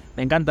veces.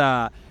 Me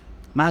encanta,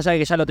 más allá de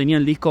que ya lo tenía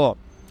el disco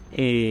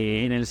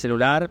en el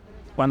celular,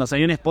 cuando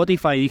salió en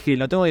Spotify dije,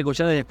 lo tengo que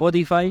escuchar desde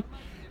Spotify,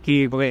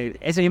 porque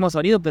es el mismo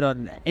sonido, pero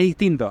es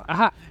distinto.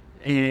 Ajá.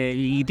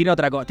 Y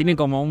tiene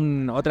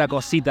como otra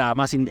cosita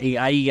más,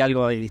 hay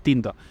algo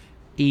distinto.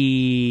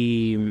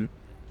 Y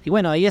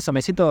bueno, y eso,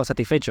 me siento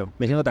satisfecho,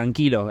 me siento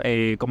tranquilo.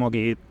 Como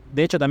que,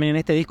 de hecho, también en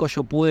este disco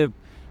yo pude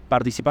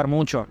participar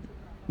mucho.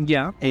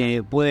 Ya.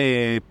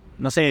 Pude,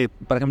 no sé,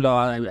 por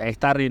ejemplo,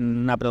 estar en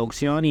una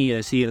producción y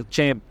decir,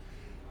 che,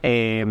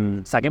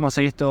 saquemos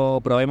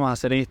esto, probemos a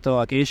hacer esto,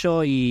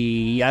 aquello.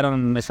 Y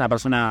Aaron es una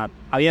persona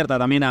abierta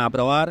también a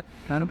probar.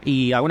 Claro.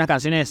 Y algunas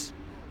canciones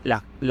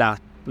las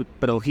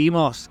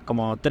produjimos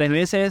como 3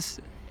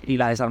 veces y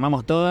las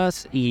desarmamos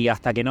todas y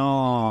hasta que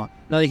no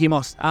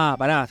dijimos,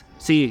 pará,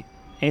 sí,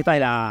 esta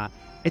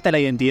es la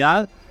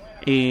identidad,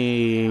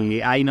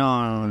 y ahí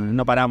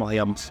no paramos,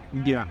 digamos.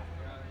 Ya.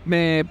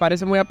 Me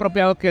parece muy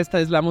apropiado que esta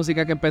es la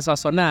música que empezó a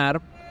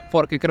sonar,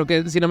 porque creo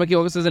que, si no me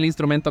equivoco, este es el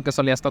instrumento que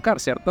solías tocar,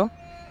 ¿cierto?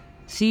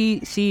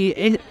 Sí,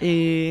 es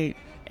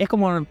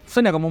como,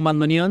 suena como un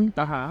bandoneón.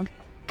 Ajá.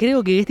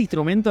 Creo que este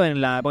instrumento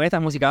porque esta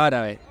es música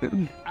árabe.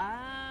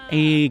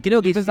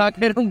 Creo que pensaba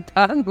que era un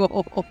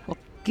tango.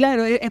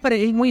 Claro,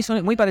 es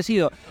muy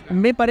parecido.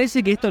 Me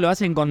parece que esto lo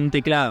hacen con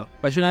teclado.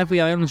 Pues yo una vez fui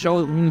a ver un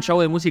show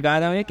de música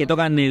árabe que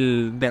tocan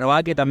el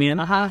derbaque también.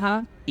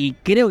 Ajá. Y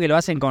creo que lo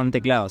hacen con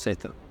teclados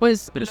esto.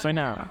 Pues Pero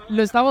suena...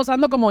 lo estaba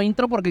usando como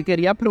intro porque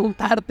quería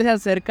preguntarte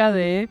acerca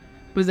de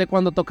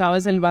cuando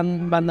tocabas el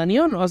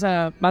bandoneón, o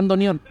sea,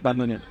 bandoneón.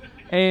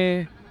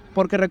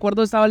 Porque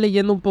recuerdo estaba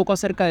leyendo un poco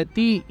acerca de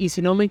ti y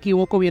si no me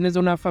equivoco vienes de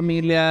una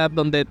familia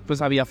donde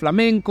pues había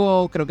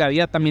flamenco, creo que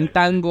había también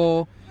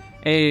tango.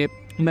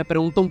 Me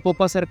pregunto un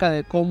poco acerca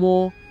de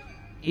cómo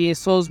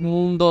esos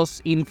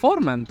mundos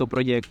informan tu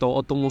proyecto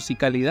o tu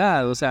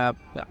musicalidad. O sea,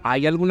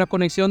 ¿hay alguna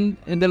conexión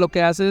de lo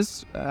que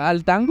haces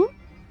al tango?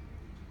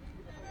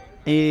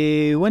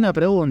 Buena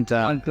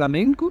pregunta. ¿Al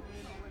flamenco?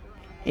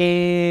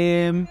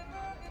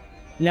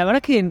 La verdad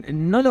es que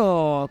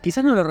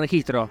quizás no lo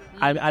registro.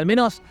 Al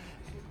menos,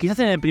 quizás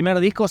en el primer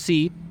disco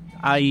sí.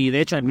 De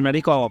hecho, en el primer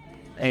disco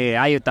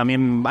hay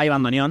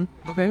bandoneón.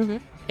 Okay.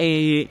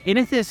 En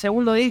este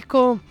segundo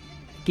disco,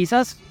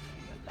 quizás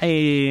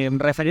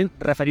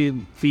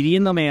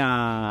refiriéndome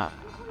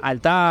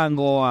al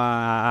tango,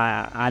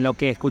 a lo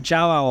que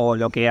escuchaba o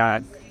lo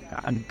que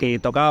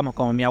tocábamos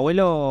con mi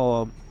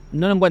abuelo,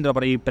 no lo encuentro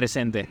por ahí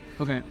presente.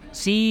 Okay.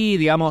 Sí,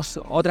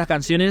 digamos, otras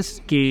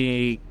canciones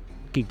que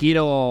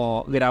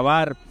quiero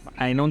grabar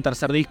en un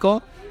tercer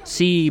disco,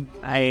 sí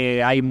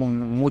hay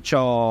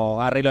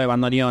mucho arreglo de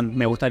bandoneón.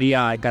 Me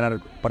gustaría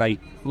encarar por ahí.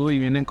 Uy,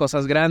 vienen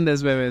cosas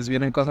grandes, bebés,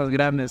 vienen cosas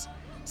grandes.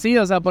 Sí,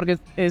 o sea, porque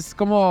es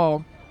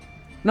como...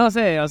 No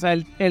sé, o sea,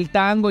 el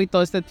tango y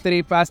todo este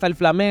trip, hasta el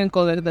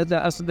flamenco,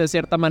 de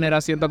cierta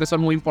manera siento que son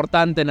muy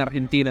importantes en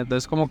Argentina.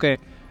 Entonces como que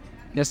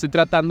ya estoy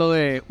tratando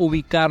de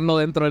ubicarlo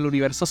dentro del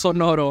universo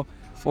sonoro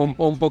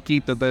un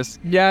poquito. Entonces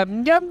ya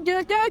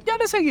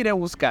le seguiré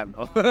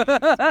buscando.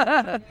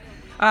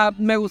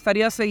 Me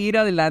gustaría seguir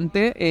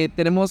adelante.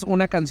 Tenemos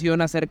una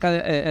canción acerca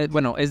de...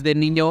 es de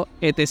Niño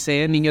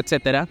etc., Niño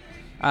etcétera,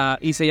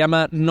 y se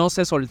llama No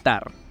sé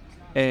soltar.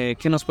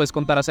 ¿Qué nos puedes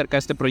contar acerca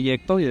de este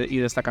proyecto y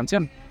de esta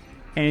canción?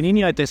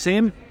 Niño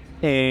etc.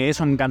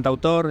 Es un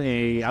cantautor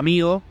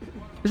amigo.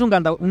 Es un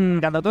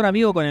cantautor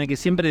amigo con el que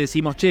siempre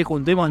decimos, che,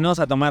 juntémonos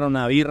a tomar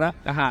una birra.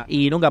 Ajá.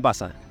 Y nunca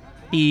pasa.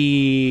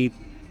 Y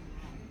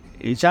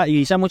Y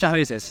ya muchas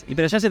veces.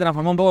 Pero ya se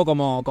transformó un poco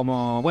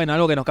como bueno,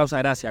 algo que nos causa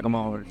gracia.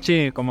 Como,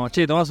 che,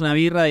 tomamos una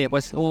birra y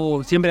después,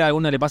 siempre a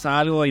alguno le pasa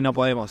algo y no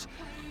podemos.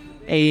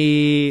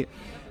 Y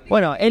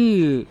bueno,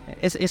 él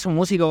es un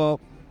músico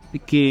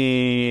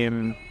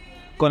que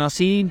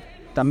conocí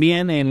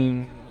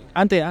también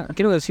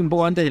creo que sí, un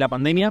poco antes de la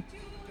pandemia.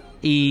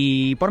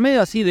 Y por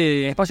medio así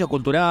de espacios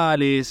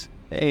culturales,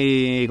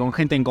 con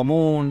gente en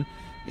común.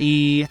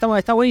 Y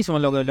está buenísimo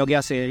lo que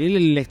hace.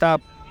 Él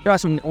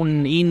hace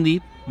un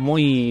indie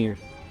muy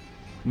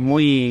no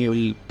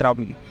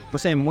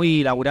sé,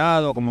 muy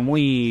elaborado, como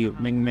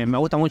me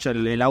gusta mucho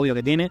el audio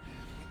que tiene.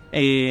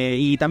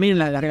 Y también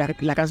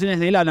las canciones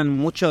de él hablan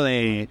mucho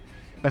de,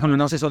 por ejemplo,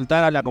 No sé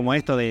soltar, habla como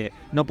esto de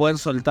no poder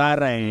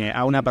soltar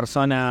a una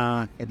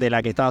persona de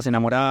la que estabas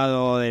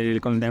enamorado, de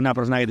una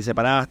persona que te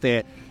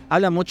separaste.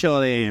 Habla mucho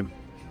de,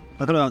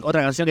 por ejemplo,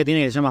 otra canción que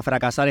tiene que se llama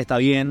Fracasar está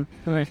bien.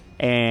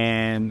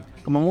 Okay.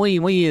 Como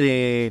muy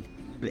de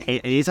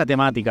esa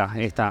temática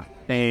está.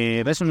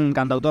 Es un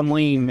cantautor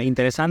muy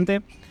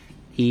interesante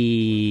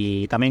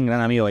y también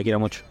gran amigo que quiero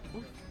mucho.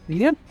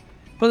 Bien,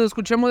 pues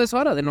escuchemos eso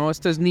ahora. De nuevo,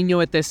 esto es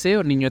Niño ETC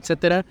o Niño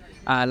Etcétera.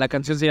 La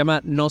canción se llama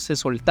No sé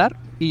soltar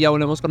y ya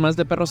volvemos con más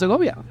de Perro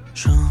Segovia.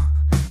 Yo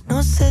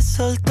no sé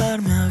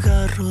soltar, me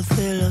agarro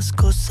de las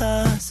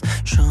cosas.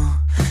 Yo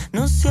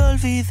no sé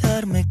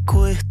olvidar, me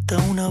cuesta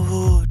una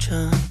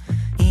bocha.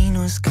 Y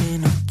no es que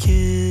no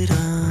quiera,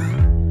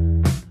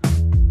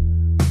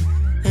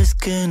 es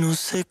que no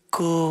sé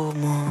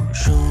cómo.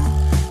 Yo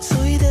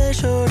soy de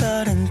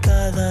llorar en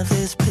cada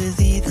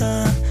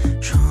despedida.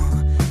 Yo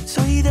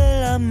soy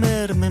de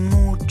lamerme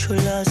mucho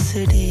las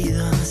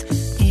heridas.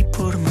 Y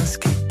por más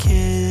que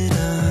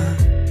quiera,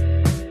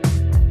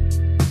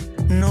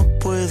 no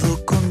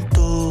puedo con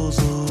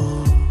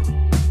todo.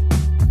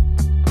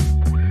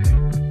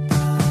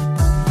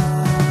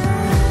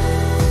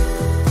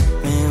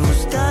 Me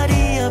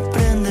gustaría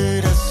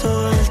aprender a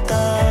soltar,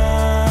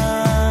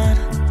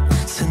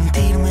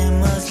 sentirme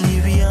más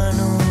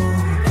liviano.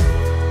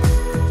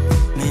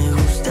 Me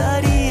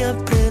gustaría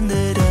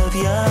aprender a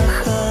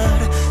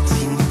viajar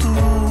sin tu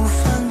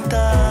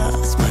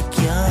fantasma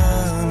aquí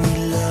a mi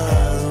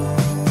lado.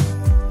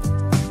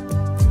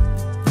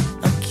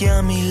 Aquí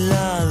a mi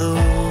lado.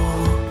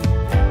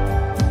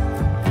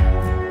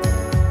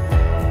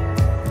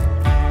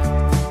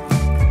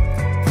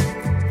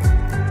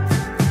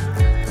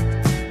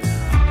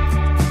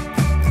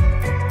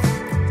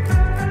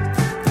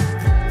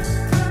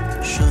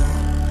 Yo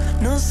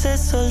no sé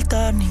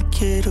soltar ni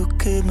quiero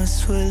que me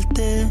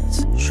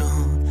sueltes. Yo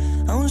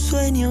a un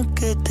sueño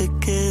que te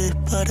quede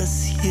para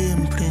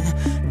siempre.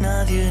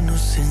 Nadie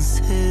nos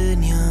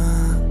enseña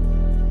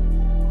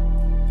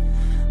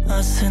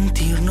a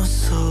sentirnos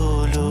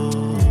solos.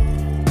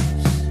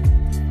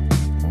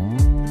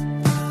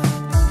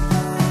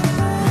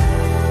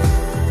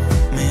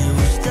 Me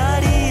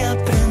gustaría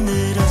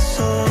aprender a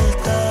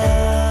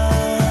soltar,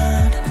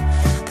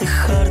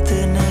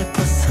 dejarte en el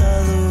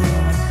pasado.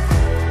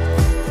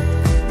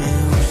 Me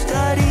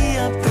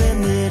gustaría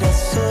aprender a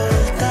soltar.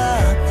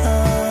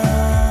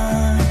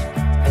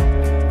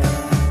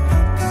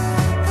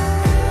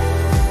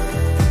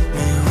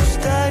 Me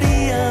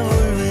gustaría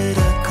volver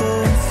a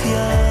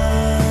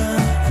confiar,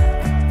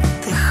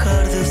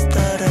 dejar de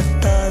estar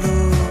atado.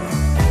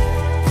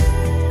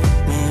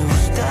 Me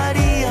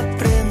gustaría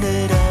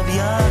aprender a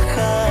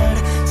viajar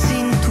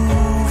sin tu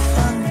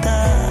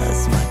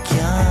fantasma aquí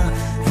a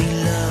mi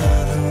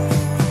lado.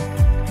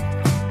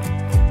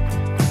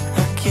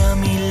 Aquí a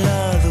mi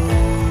lado.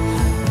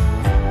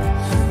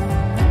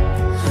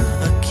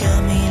 Aquí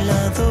a mi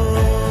lado.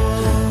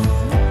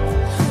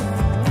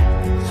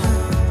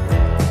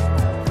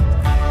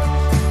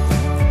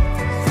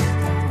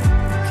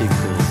 Qué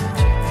cosa,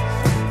 che.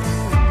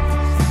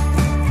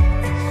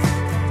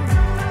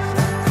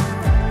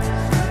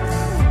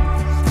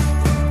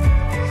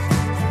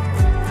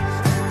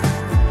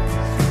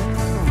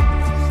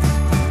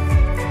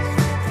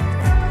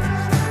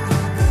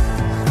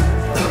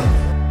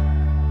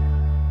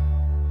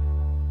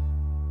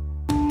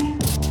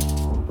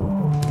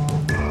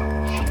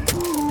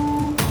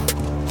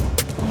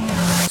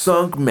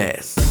 Song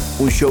Mess,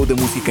 un show de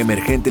música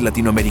emergente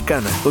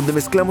latinoamericana donde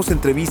mezclamos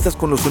entrevistas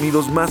con los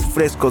sonidos más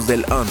frescos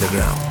del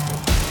underground.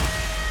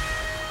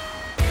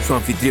 Su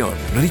anfitrión,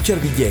 Richard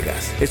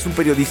Villegas, es un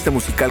periodista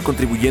musical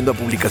contribuyendo a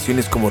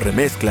publicaciones como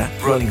Remezcla,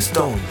 Rolling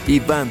Stone y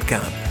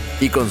Bandcamp.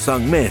 Y con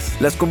Song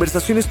Mess, las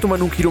conversaciones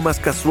toman un giro más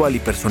casual y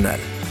personal,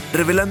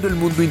 revelando el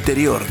mundo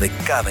interior de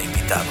cada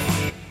invitado.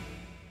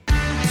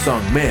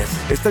 Song Mess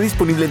está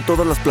disponible en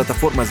todas las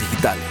plataformas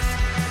digitales.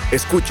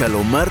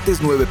 Escúchalo martes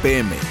 9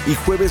 p.m. y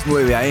jueves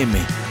 9 a.m.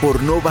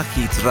 por Nova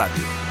Hits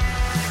Radio.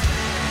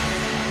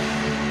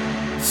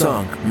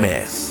 Song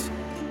Mess.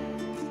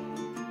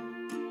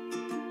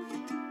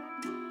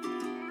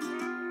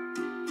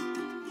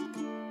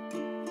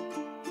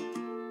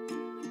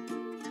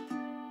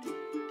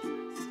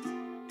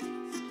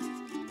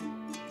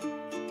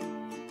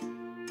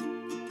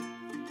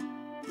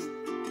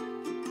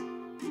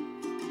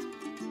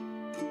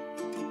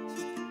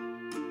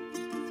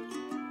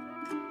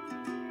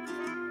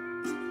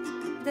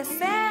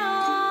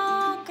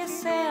 deseo que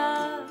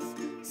seas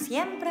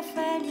siempre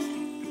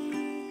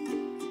feliz,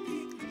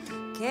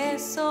 que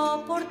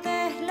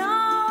soportes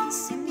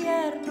los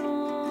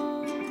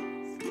inviernos,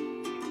 que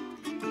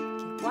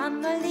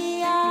cuando el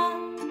día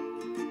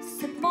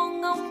se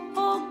ponga un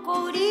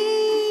poco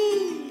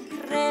gris,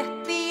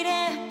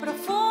 respires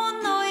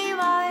profundo y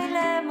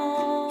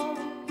bailemos.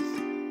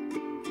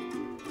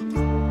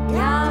 Y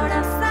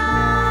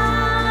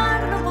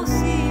abrazar lo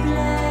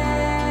posible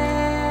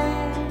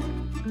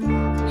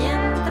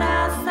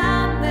mientras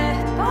andes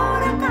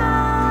por acá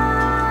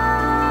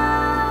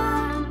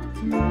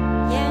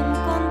y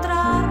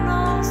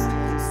encontrarnos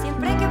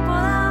siempre que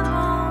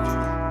podamos,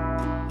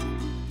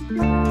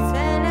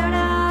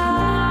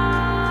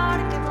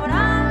 celebrar que por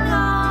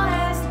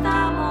algo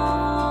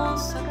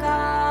estamos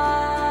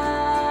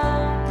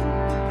acá,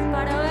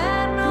 para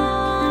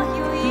vernos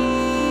y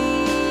oírnos.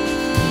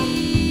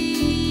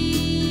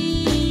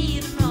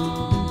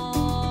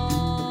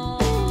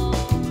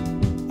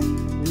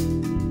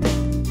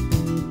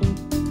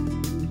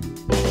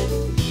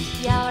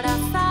 Y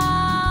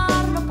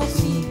abrazar lo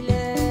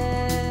posible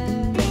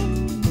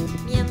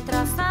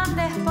mientras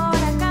andes por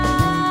acá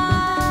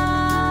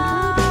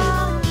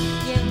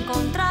y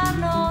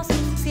encontrarnos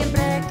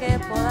siempre que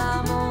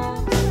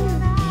podamos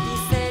y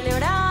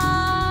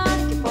celebrar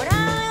que por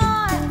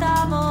algo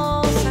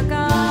estamos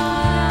acá,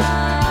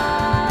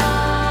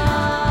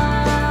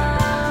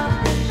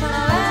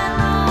 para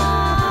vernos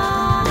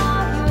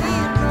y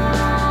oírnos.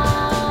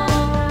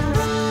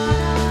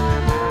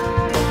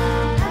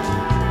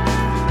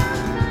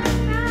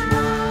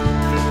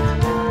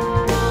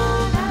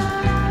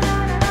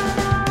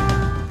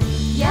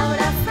 Y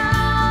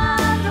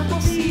abrazar lo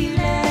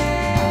posible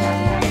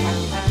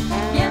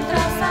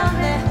mientras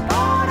andes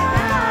por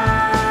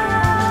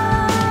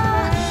acá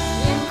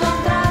y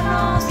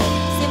encontrarnos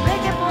siempre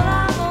que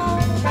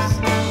podamos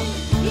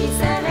y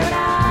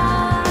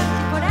celebrar que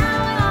por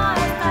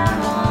algo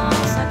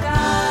estamos acá,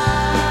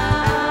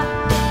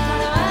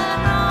 para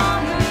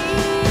vernos y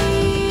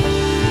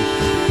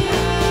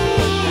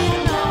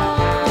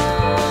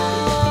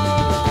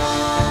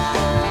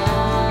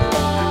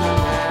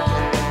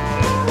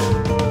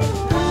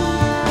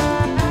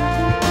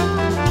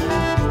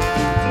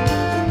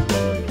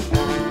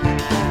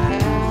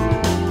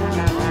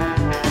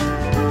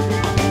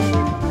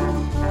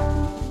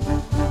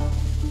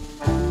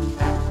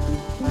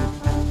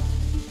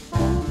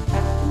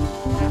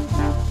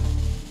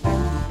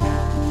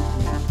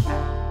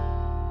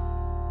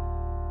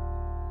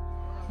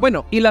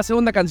Bueno, y la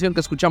segunda canción que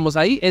escuchamos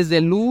ahí es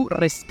de Lu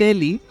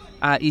Restelli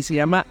y se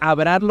llama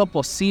Hablar lo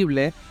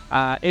Posible.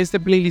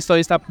 Este playlist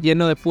hoy está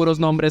lleno de puros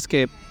nombres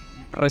que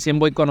recién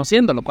voy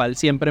conociendo, lo cual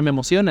siempre me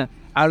emociona.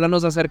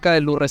 Háblanos acerca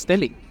de Lu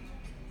Restelli.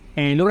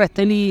 Lu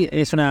Restelli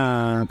es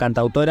una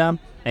cantautora,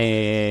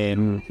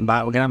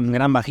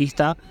 gran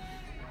bajista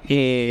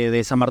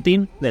de San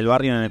Martín, del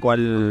barrio en el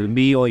cual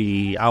vivo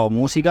y hago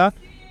música.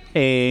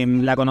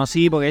 La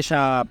conocí porque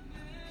ella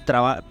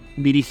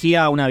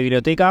dirigía una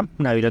biblioteca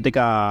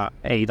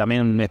y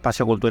también un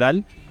espacio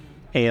cultural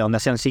donde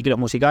hacían ciclos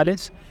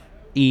musicales.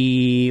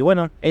 Y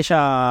bueno,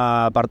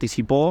 ella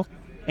participó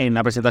en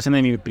la presentación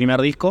de mi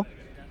primer disco,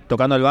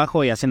 tocando el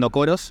bajo y haciendo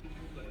coros.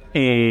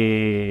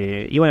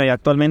 Y bueno, y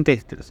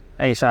actualmente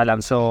ella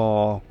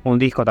lanzó un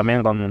disco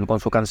también con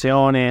sus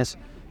canciones.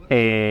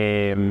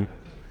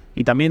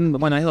 Y también,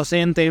 bueno, es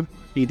docente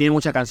y tiene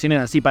muchas canciones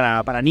así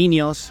para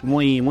niños,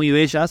 muy, muy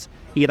bellas.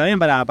 Y también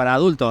para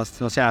adultos,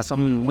 o sea,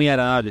 son muy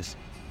agradables.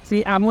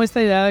 Sí, amo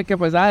esta idea de que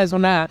pues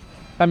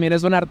también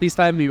es una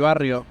artista de mi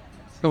barrio.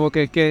 Como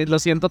que lo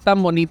siento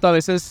tan bonito a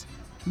veces,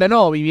 de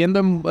nuevo,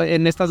 viviendo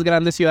en estas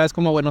grandes ciudades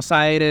como Buenos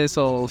Aires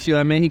o Ciudad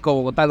de México,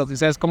 Bogotá, lo que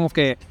sea, es como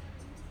que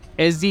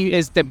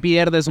te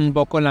pierdes un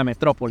poco en la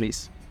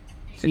metrópolis.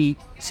 Sí,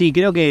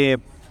 creo que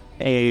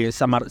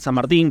San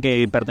Martín,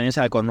 que pertenece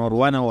al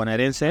conurbano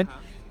bonaerense,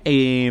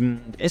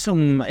 es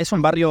un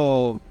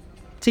barrio,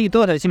 sí,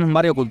 todos le decimos un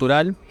barrio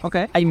cultural.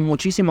 Okay. Hay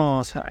muchos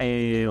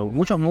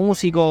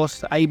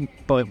músicos, hay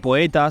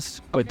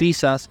poetas,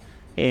 poetisas,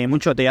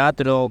 mucho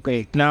teatro,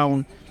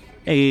 clown.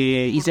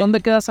 ¿Y dónde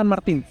queda San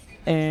Martín?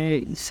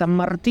 San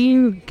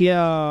Martín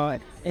queda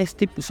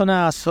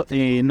zona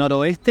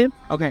noroeste.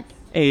 Okay.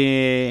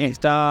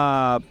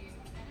 Está,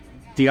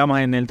 digamos,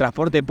 en el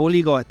transporte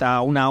público, está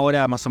a 1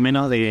 hora más o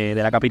menos de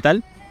la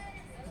capital.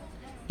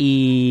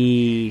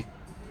 Y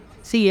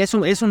sí, es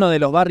uno de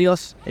los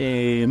barrios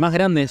más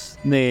grandes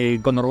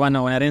del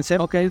conurbano bonaerense.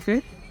 Okay.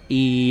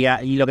 Y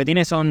lo que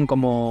tiene son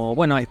como,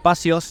 bueno,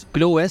 espacios,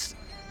 clubes,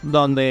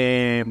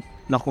 donde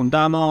nos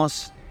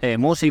juntamos,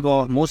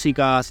 músicos,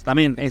 músicas,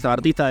 también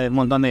artistas de un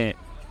montón de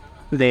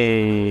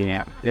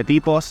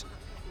tipos,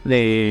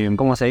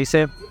 ¿cómo se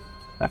dice?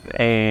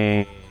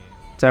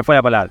 Se me fue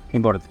la palabra, no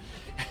importa.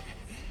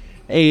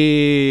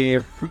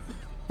 Era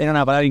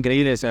una palabra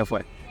increíble y se me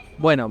fue.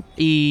 Bueno,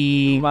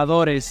 y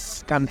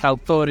Jugadores,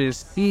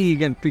 cantautores. Sí,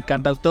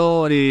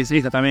 cantautores,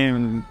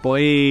 también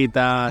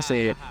poetas,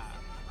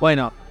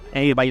 bueno,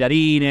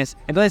 bailarines.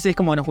 Entonces es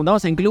como nos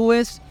juntamos en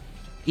clubes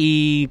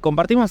Y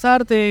compartimos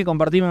arte,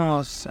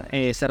 compartimos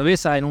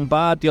cerveza en un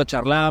patio,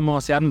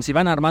 charlamos, se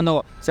van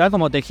armando, se van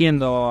como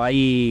tejiendo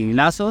ahí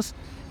lazos.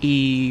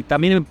 Y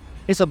también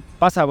eso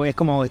pasa, es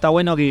como está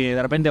bueno que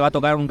de repente va a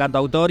tocar un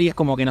cantautor y es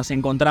como que nos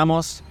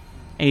encontramos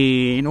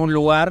en un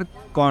lugar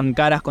con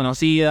caras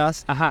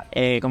conocidas. Ajá.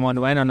 Como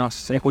bueno,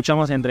 nos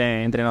escuchamos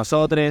entre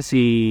nosotros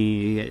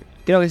y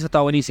creo que eso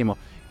está buenísimo.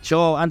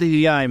 Yo antes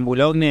vivía en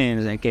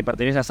Boulogne, que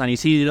pertenece a San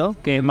Isidro,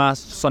 que es más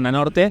zona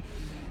norte,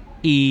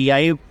 y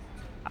ahí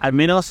al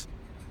menos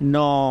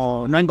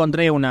no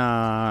encontré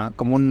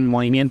como un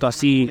movimiento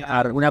así,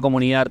 una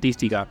comunidad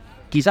artística.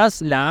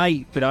 Quizás la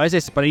hay, pero a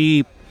veces por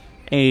ahí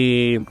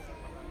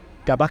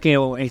capaz que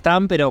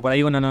están, pero por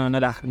ahí uno no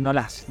las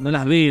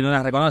ve, no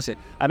las reconoce.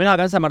 Al menos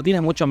acá en San Martín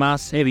es mucho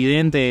más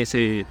evidente,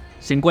 se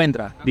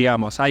encuentra,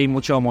 digamos. Hay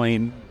mucho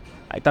movimiento.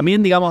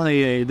 También, digamos,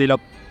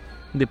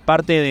 de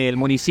parte del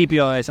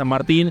municipio de San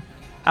Martín,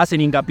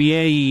 hacen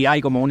hincapié y hay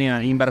como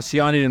una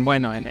inversión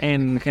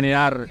en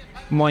generar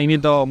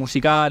movimientos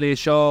musicales,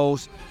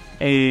 shows.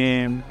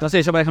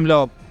 Entonces yo, por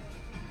ejemplo,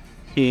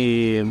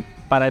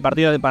 para el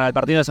partido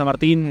de San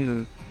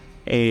Martín,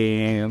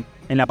 en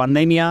la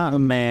pandemia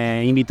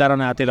me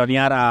invitaron a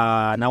telonear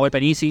a Nahuel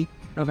Penisi.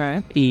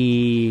 Okay.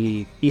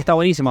 Y está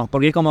buenísimo,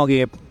 porque es como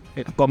que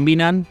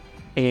combinan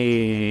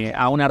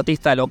a un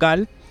artista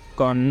local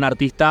con un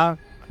artista,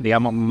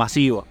 digamos,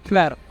 masivo.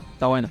 Claro.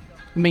 Está bueno.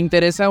 Me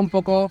interesa un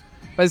poco,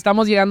 pues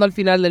estamos llegando al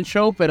final del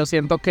show, pero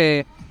siento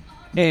que,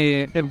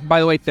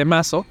 by the way,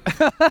 temazo.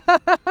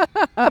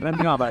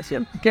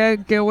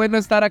 Qué bueno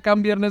estar acá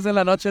en viernes de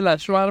la noche en la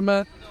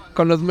shawarma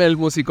con el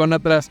musicón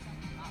atrás.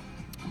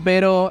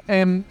 Pero,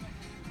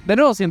 de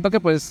nuevo, siento que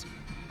pues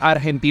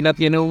Argentina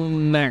tiene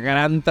una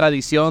gran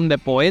tradición de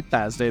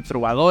poetas, de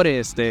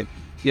trovadores, de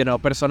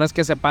personas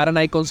que se paran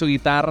ahí con su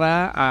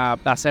guitarra a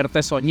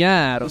hacerte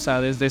soñar, o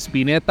sea, desde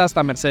Spinetta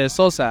hasta Mercedes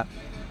Sosa.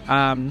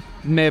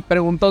 Me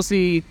pregunto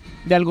si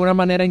de alguna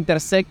manera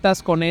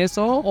intersectas con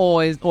eso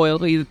o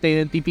te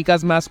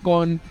identificas más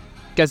con,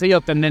 qué sé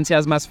yo,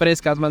 tendencias más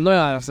frescas, más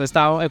nuevas.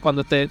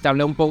 Cuando te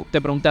hablé un poco, te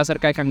pregunté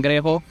acerca de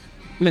Cangrejo,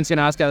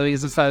 mencionabas que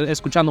habías estado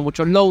escuchando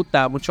mucho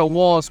Louta, mucho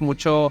Woz,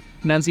 mucho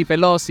Nancy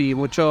Pelosi,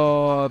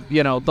 mucho,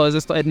 todo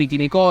esto, Nicky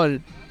Nicole.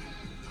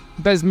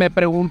 Entonces me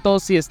pregunto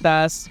si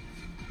estás,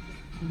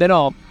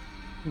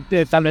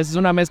 tal vez es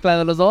una mezcla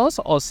de los dos,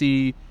 o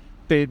si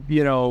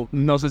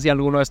no sé si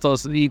alguno de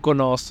estos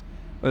íconos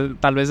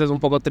tal vez es un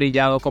poco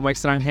trillado como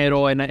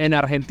extranjero en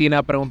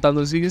Argentina,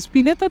 preguntando si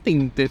Spinetta te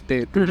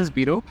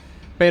inspiró.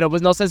 Pero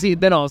pues no sé si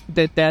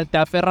te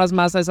aferras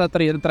más a esa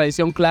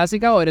tradición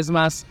clásica o eres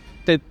más,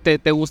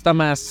 te gusta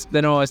más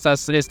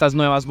estas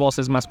nuevas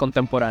voces más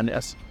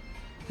contemporáneas.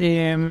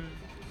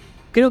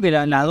 Creo que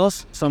las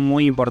dos son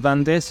muy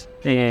importantes,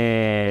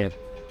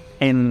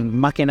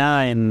 más que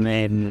nada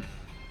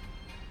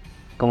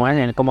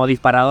como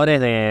disparadores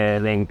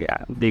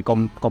de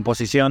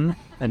composición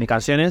de mis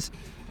canciones,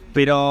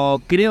 pero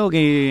creo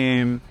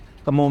que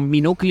como mi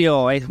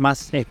núcleo es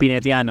más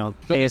spinettiano,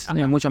 es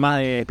mucho más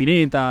de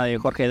Spinetta, de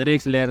Jorge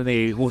Drexler,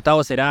 de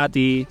Gustavo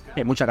Cerati,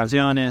 muchas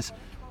canciones,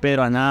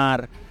 Pedro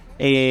Aznar,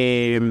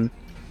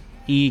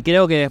 y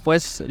creo que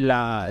después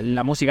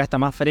la música está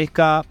más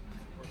fresca,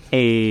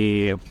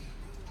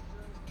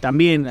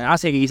 también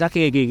hace que quizás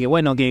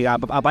que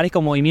aparezca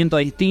un movimiento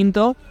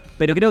distinto,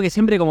 pero creo que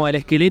siempre como el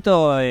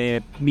esqueleto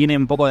viene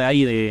un poco de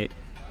ahí,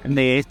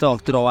 de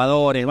estos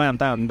trovadores. Bueno,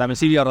 también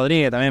Silvio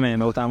Rodríguez también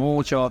me gustaba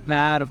mucho.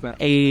 Claro.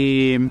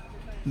 De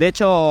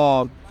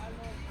hecho,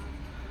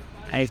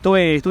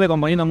 estuve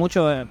componiendo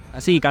mucho,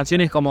 así,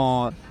 canciones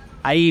como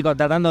ahí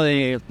tratando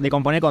de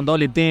componer con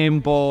doble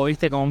tempo,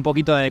 ¿viste? Como un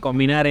poquito de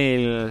combinar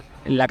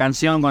la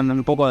canción con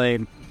un poco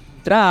de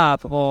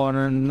trap, o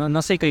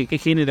no sé qué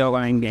género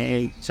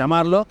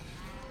llamarlo,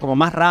 como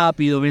más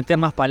rápido, meter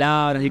más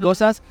palabras y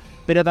cosas.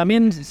 Pero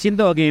también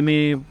siento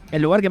que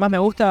el lugar que más me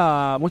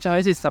gusta muchas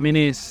veces también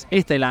es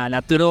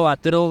la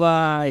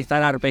trova,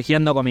 estar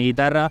arpegiando con mi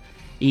guitarra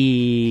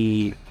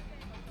y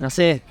no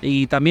sé,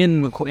 y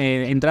también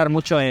entrar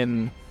mucho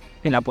en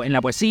la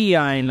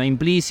poesía, en lo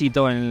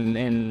implícito,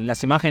 en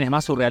las imágenes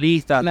más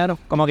surrealistas. Claro.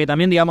 Como que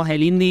también, digamos,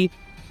 el indie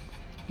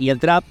y el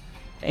trap,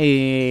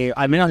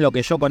 al menos lo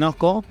que yo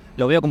conozco,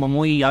 lo veo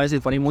como a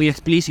veces por ahí muy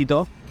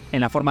explícito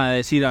en la forma de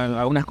decir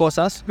algunas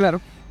cosas.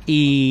 Claro.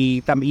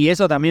 Y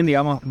eso también,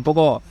 digamos, un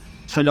poco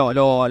yo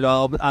lo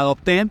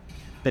adopté,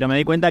 pero me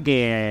di cuenta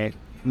que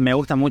me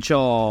gusta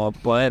mucho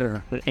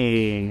poder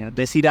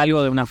decir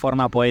algo de una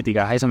forma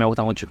poética. Eso me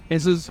gusta mucho.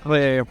 Eso es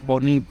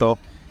bonito.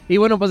 Y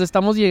bueno, pues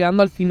estamos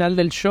llegando al final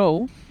del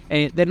show.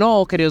 De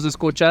nuevo, queridos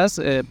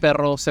escuchas,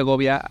 Perro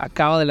Segovia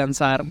acaba de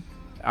lanzar,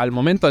 al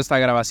momento de esta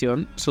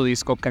grabación, su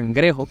disco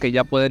Cangrejo, que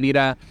ya pueden ir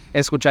a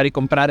escuchar y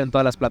comprar en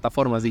todas las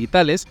plataformas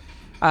digitales.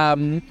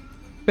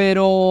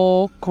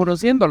 Pero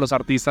conociendo a los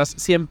artistas,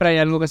 siempre hay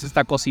algo que se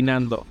está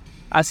cocinando.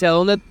 ¿Hacia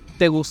dónde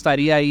te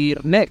gustaría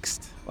ir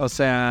next? O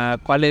sea,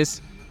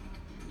 ¿cuáles,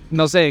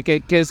 no sé,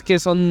 qué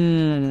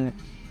son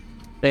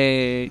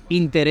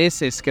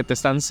intereses que te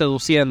están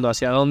seduciendo?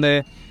 ¿Hacia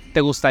dónde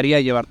te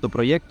gustaría llevar tu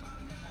proyecto?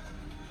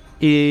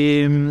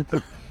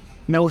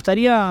 Me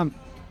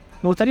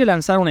gustaría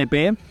lanzar un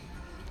EP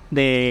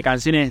de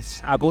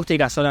canciones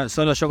acústicas,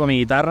 solo yo con mi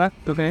guitarra.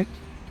 Okay.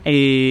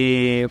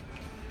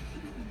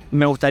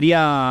 Me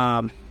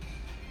gustaría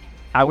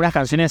algunas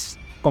canciones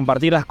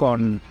compartirlas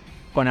con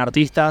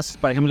artistas.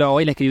 Por ejemplo,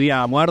 hoy le escribí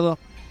a Muerdo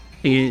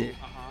y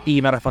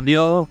me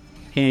respondió.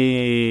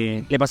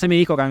 Le pasé mi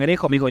disco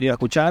Cangrejo, me dijo que lo iba a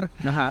escuchar.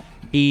 Ajá.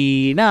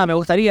 Y nada, me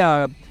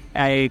gustaría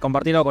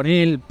compartirlo con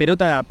él.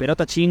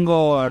 Perota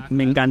Chingo,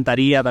 me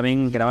encantaría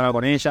también grabarlo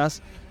con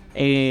ellas.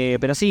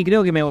 Pero sí,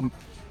 creo que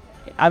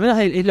al menos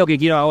es lo que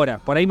quiero ahora.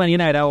 Por ahí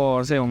mañana grabo,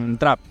 no sé, un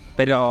trap.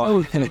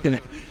 Pero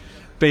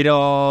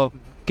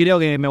creo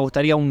que me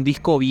gustaría un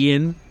disco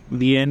bien,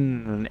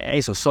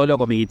 eso, solo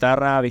con mi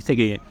guitarra. Viste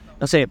que,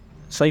 no sé,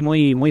 soy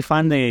muy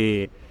fan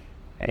de...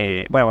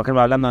 bueno, por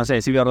ejemplo, hablando, no sé,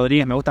 de Silvio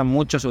Rodríguez, me gustan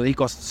mucho sus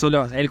discos,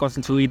 solo él con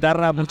su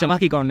guitarra, mucho más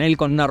que con él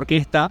con una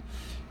orquesta.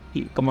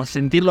 Y como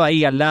sentirlo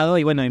ahí al lado,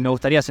 y bueno, y me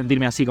gustaría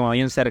sentirme así, como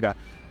bien cerca.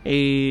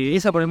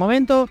 Eso por el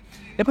momento.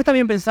 Después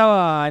también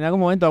pensaba en algún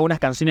momento algunas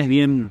canciones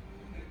bien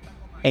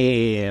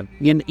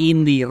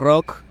indie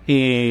rock.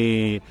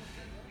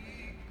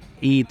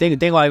 Y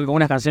tengo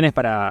algunas canciones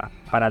para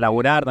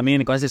laburar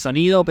también con ese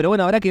sonido. Pero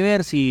bueno, habrá que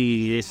ver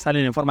si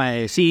salen en forma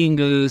de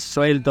singles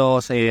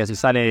sueltos, si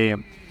sale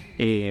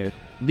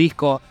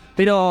disco.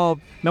 Pero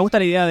me gusta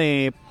la idea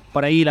de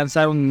por ahí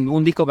lanzar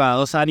un disco cada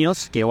 2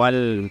 años, que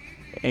igual,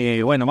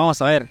 bueno, vamos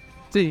a ver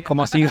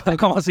cómo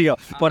sigo.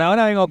 Por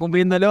ahora vengo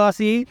cumpliéndolo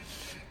así,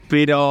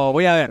 pero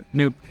voy a ver.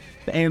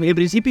 En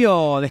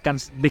principio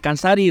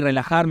descansar y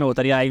relajar, me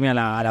gustaría irme a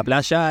la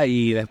playa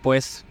y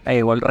después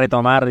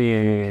retomar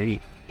y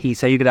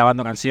seguir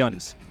grabando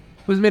canciones.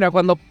 Pues mira,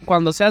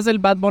 cuando seas el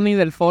Bad Bunny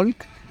del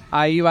folk,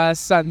 ahí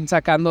vas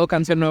sacando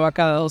canción nueva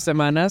cada 2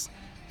 semanas,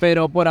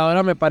 pero por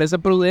ahora me parece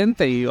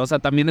prudente y, o sea,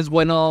 también es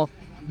bueno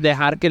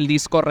dejar que el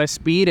disco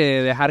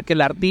respire, dejar que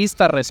el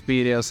artista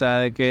respire, o sea,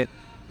 de que,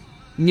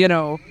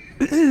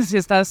 si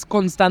estás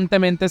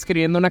constantemente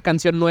escribiendo una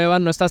canción nueva,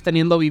 no estás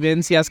teniendo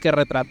vivencias que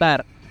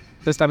retratar.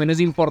 Entonces también es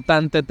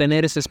importante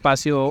tener ese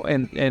espacio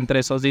entre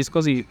esos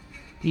discos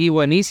y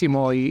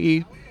buenísimo.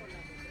 Y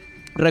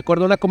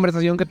recuerdo una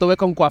conversación que tuve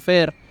con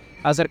Coafer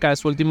acerca de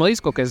su último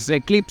disco, que es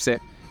Eclipse,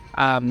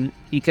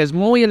 y que es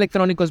muy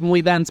electrónico, es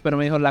muy dance, pero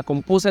me dijo, la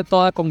compuse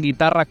toda con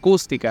guitarra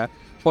acústica,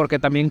 porque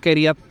también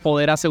quería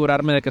poder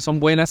asegurarme de que son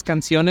buenas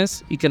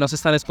canciones y que no se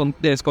están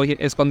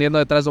escondiendo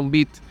detrás de un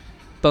beat.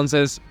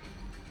 Entonces,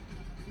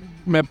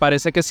 me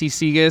parece que si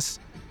sigues,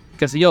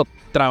 qué sé yo,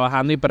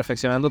 trabajando y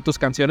perfeccionando tus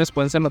canciones,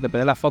 pueden ser lo que te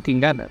dé la fucking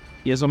gana.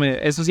 Y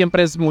eso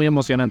siempre es muy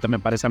emocionante, me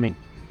parece a mí.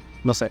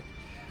 No sé.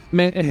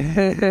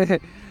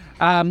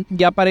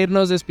 Ya para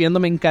irnos despidiendo,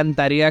 me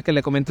encantaría que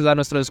le comentes a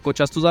nuestros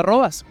escuchas tus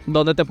arrobas.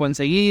 ¿Dónde te pueden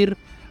seguir?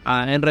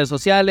 En redes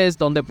sociales,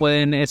 dónde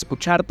pueden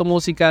escuchar tu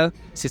música,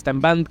 si está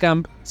en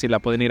Bandcamp, si la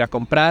pueden ir a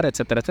comprar,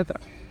 etcétera, etcétera.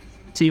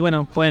 Sí,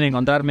 bueno, pueden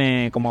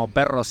encontrarme como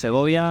Perro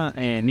Segovia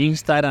en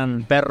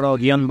Instagram,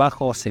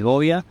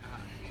 perro_segovia.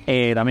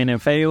 También en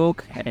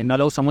Facebook. No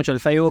lo uso mucho el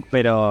Facebook,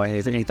 pero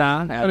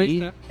está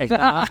ahí.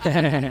 Está.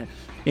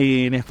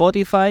 En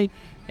Spotify.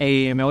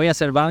 Me voy a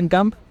hacer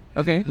Bandcamp.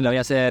 Okay. Lo voy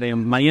a hacer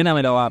mañana,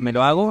 me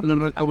lo hago. Lo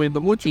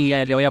recomiendo mucho. Y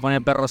le voy a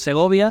poner Perro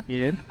Segovia.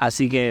 Bien.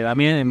 Así que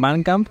también en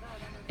Bandcamp.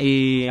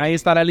 Y ahí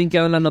estará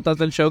linkeado en las notas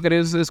del show,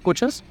 queridos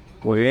escuchas.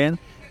 Muy bien.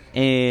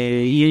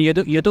 Y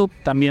en YouTube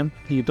también.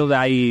 En YouTube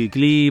hay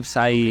clips,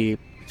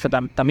 yo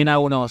también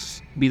hago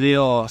unos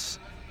videos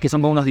que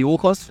son con unos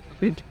dibujos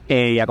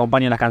y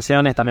acompañan las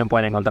canciones, también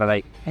pueden encontrar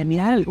ahí.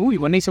 Genial. Uy,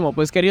 buenísimo.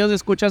 Pues queridos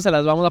escuchas, se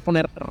las vamos a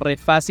poner re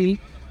fácil.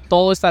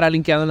 Todo estará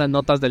linkeado en las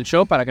notas del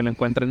show para que lo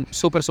encuentren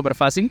súper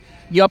fácil.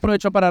 Yo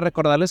aprovecho para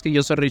recordarles que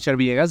yo soy Richard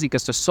Villegas y que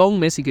esto es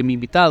Songmes y que mi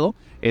invitado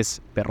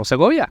es Perro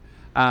Segovia.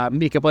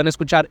 Y que pueden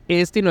escuchar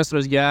este y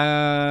nuestros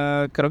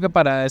ya, creo que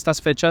para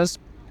estas fechas,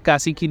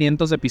 casi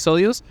 500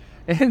 episodios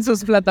en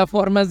sus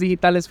plataformas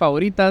digitales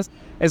favoritas.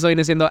 Eso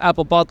viene siendo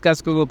Apple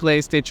Podcasts, Google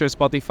Play, Stitcher,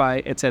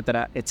 Spotify,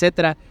 etcétera,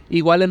 etcétera.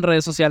 Igual en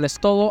redes sociales,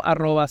 todo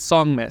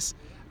 @Songmes.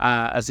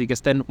 Así que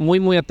estén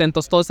muy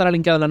atentos. Todo estará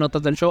linkeado en las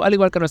notas del show, al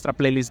igual que nuestra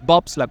playlist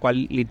Bobs, la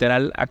cual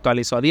literal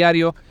actualizo a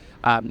diario.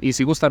 Y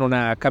si gustan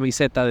una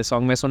camiseta de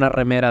Songmes, una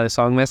remera de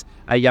Songmes,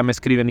 ahí ya me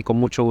escriben y con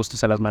mucho gusto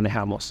se las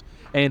manejamos.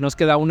 Nos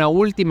queda una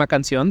última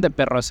canción de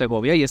Perro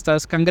Segovia y esta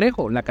es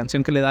Cangrejo, la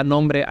canción que le da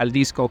nombre al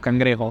disco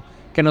Cangrejo.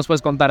 ¿Qué nos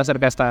puedes contar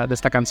acerca de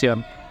esta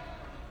canción?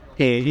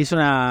 Es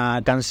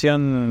una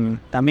canción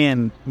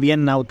también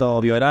bien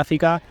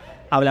autobiográfica.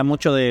 Habla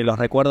mucho de los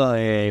recuerdos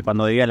de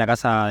cuando vivía en la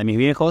casa de mis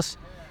viejos.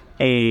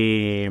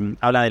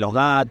 Habla de los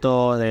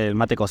gatos, del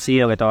mate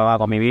cocido que tomaba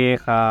con mi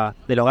vieja,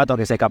 de los gatos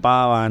que se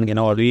escapaban, que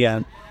no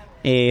volvían.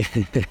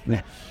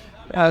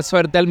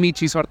 Suerte al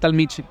Michi.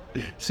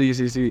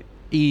 Sí.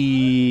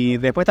 Y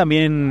después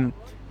también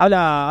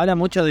habla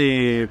mucho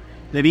de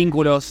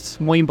vínculos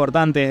muy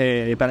importantes,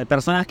 de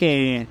personas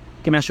que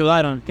me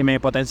ayudaron, que me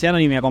potenciaron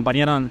y me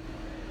acompañaron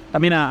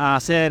también a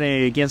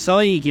ser quien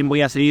soy y quien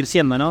voy a seguir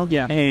siendo, ¿no?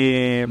 Yeah.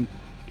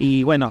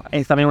 Y bueno,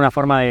 es también una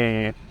forma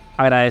de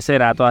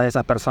agradecer a todas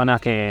esas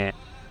personas que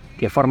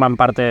forman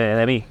parte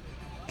de mí.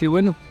 Qué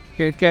bueno.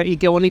 Y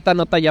qué bonita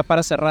nota ya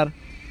para cerrar.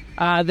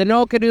 De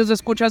nuevo, queridos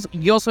escuchas,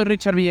 yo soy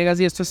Richard Villegas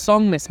y esto es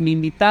Songmes. Mi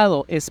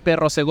invitado es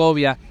Perro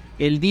Segovia.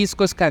 El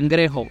disco es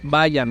Cangrejo.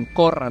 Vayan,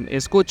 corran,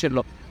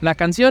 escúchenlo. La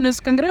canción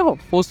es Cangrejo,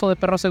 justo de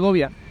Perro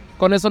Segovia.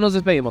 Con eso nos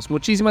despedimos.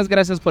 Muchísimas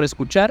gracias por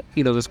escuchar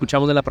y nos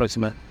escuchamos en la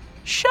próxima.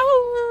 ¡Chao!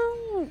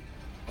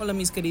 Hola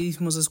mis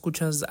queridísimos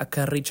escuchas,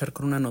 acá Richard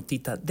con una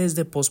notita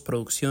desde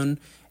postproducción.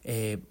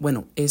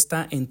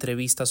 Esta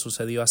entrevista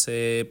sucedió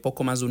hace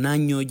poco más de un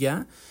año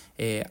ya,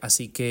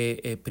 así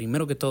que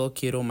primero que todo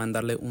quiero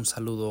mandarle un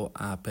saludo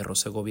a Perro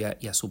Segovia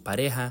y a su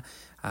pareja,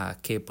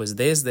 que pues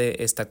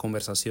desde esta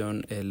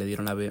conversación le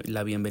dieron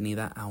la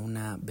bienvenida a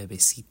una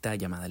bebecita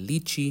llamada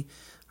Lichi.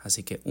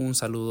 Así que un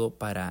saludo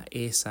para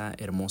esa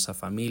hermosa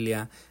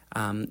familia.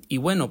 Y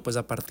bueno, pues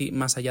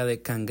más allá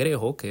de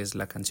Cangrejo, que es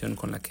la canción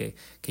con la que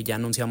ya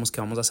anunciamos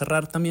que vamos a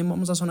cerrar, también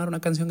vamos a sonar una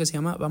canción que se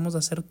llama Vamos a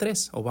hacer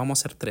tres, o Vamos a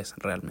hacer tres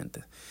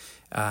realmente.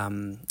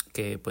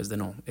 Que pues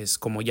es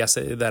como ya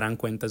se darán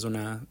cuenta, es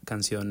una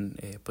canción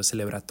pues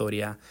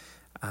celebratoria,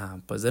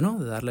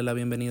 de darle la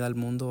bienvenida al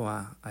mundo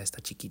a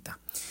esta chiquita.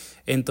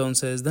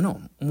 Entonces,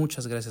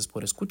 muchas gracias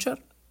por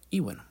escuchar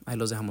y bueno, ahí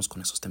los dejamos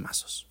con esos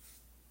temazos.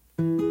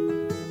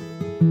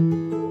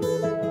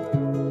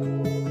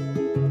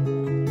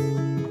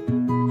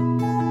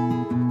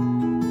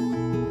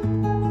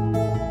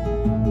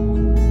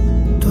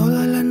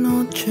 Toda la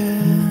noche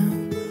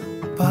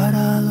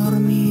para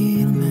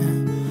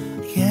dormirme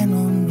y en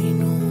un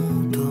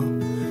minuto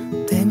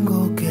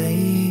tengo que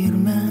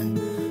irme.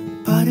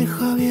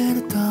 Pareja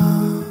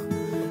abierta,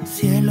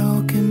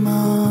 cielo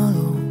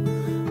quemado,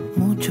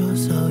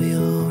 muchos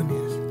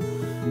aviones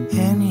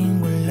en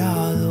ningún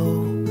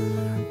lado.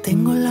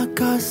 Tengo la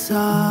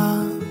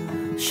casa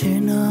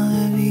llena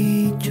de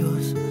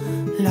bichos,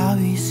 la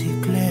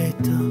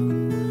bicicleta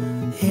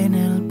en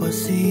el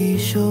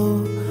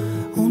pasillo,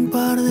 un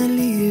par de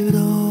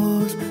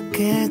libros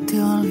que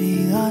te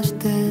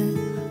olvidaste.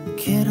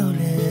 Quiero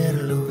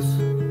leerlos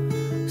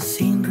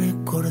sin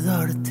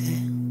recordarte.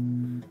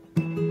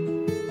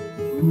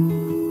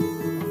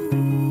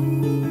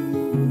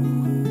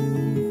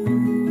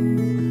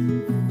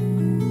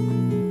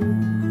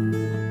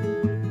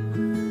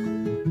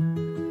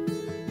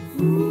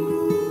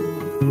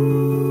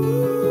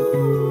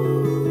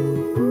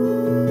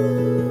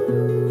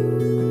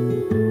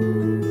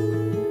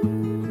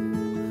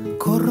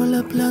 Corro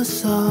la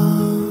plaza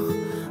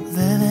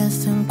de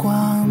vez en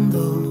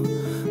cuando,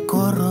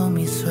 corro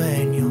mis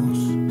sueños,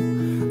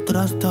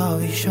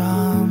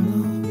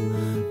 trastabillando,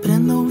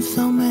 prendo un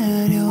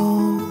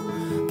saumerio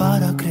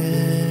para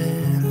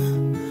creer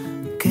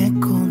que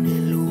con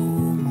el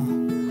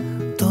humo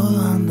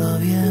todo anda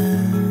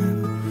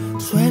bien.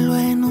 Suelo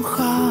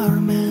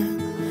enojarme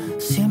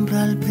siempre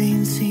al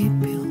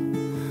principio,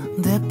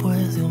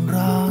 después de un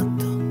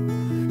rato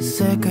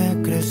sé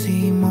que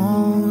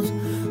crecimos.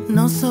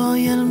 No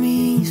soy el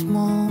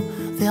mismo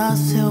de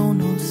hace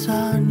unos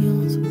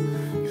años,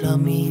 la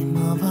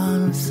misma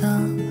balsa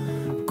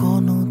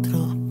con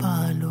otros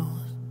palos.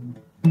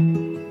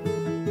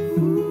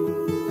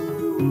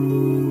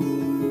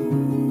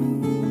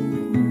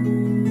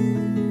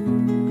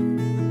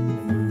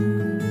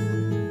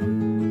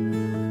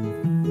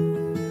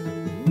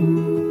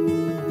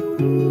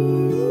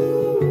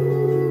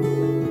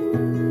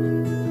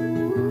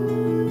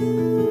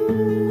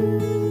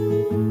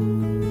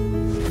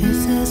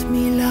 Ese es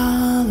mi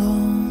lado,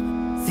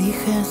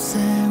 dije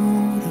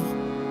seguro,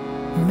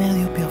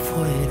 medio pie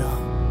afuera,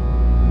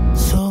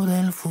 sobre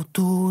el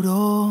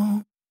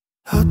futuro.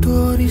 A tu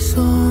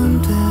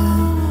horizonte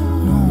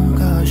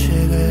nunca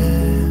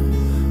llegué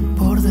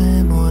por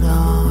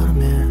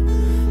demorarme,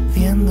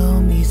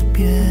 viendo mis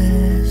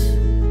pies,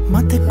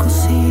 mate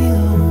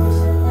cocidos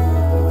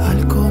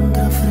al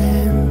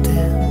contrafrente,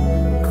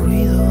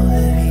 ruido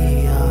de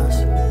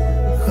vías,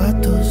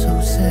 gatos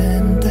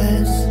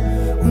ausentes,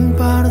 un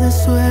par de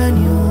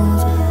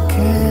sueños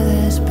que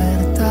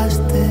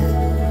despertaste,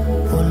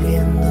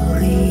 volviendo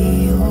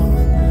río,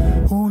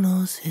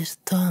 unos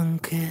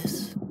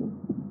estanques.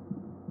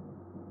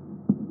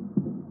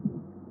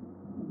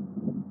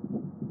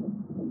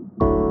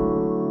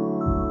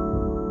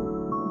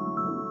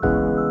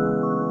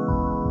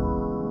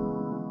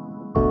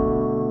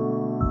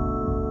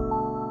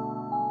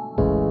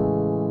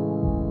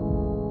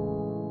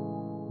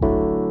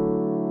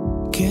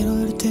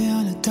 Quiero irte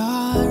a la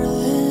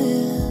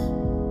tarde,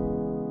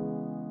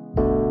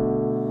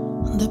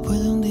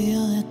 después de un día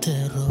de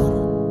terror.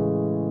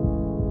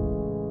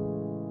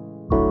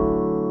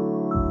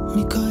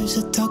 Mi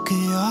cabeza está que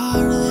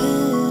arde,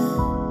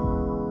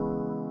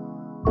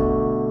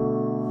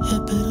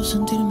 espero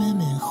sentirme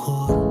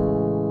mejor.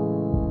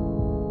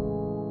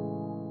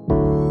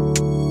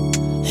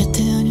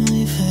 Este año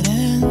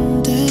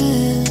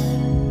diferente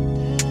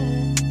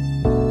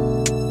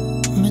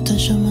me está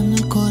llamando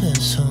el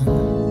corazón.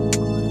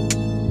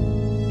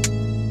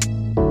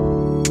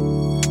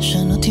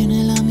 Ya no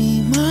tiene las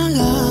mismas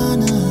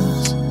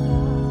ganas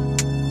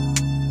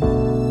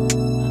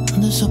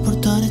de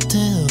soportar este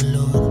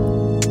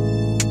dolor.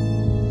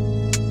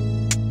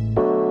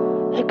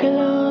 Es que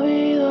la vida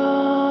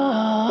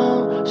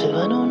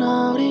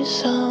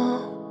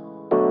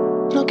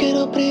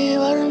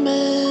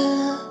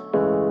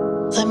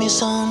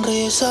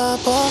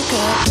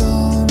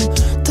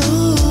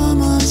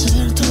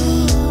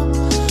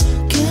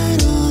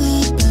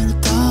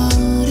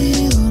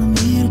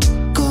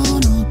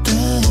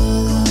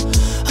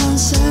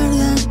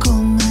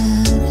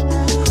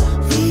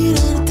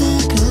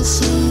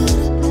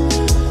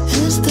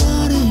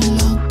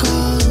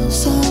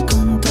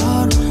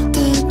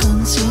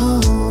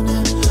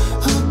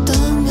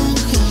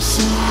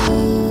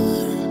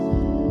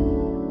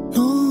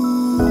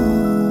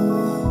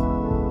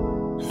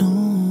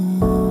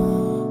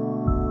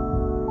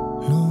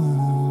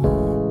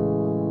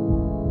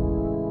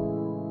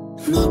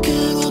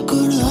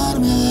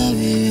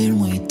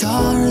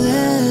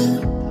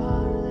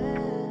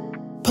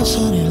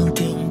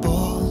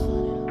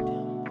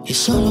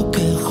solo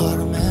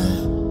quejarme.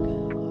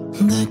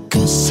 ¿De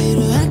qué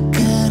sirve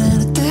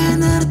querer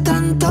tener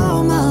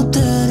tanto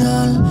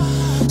material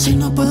si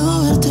no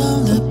puedo verte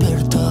al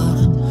despertar,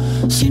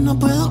 si no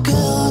puedo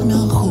quedarme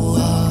a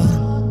jugar?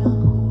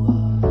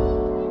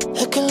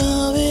 Es que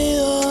la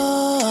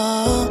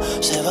vida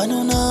se va en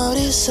una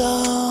brisa.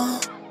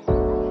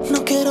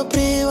 No quiero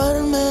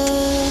privarme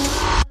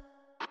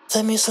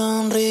de mi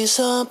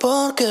sonrisa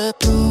porque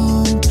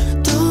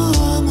pronto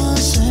vamos a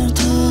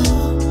hacerte.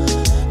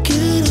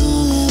 Quiero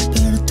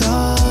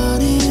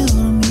despertar y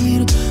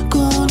dormir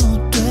con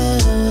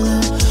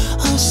ustedes,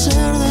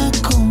 hacer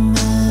de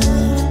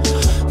comer,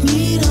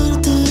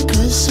 mirarte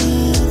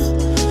crecer,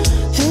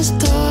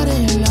 estar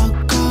en la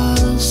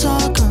casa,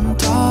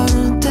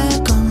 cantarte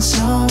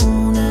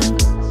canciones.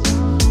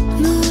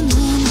 No,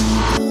 no, no,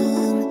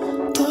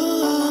 pronto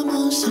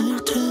vamos a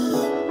hacerte.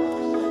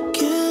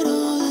 Quiero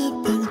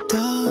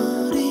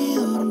despertar y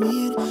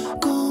dormir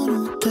con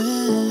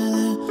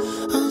ustedes,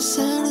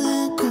 hacer de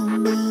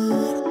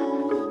comer,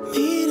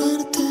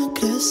 mirarte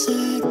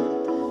crecer,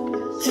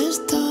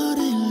 estar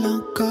en la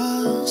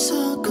casa,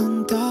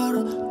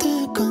 cantarte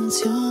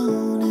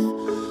canciones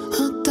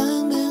hasta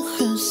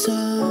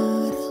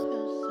envejecer.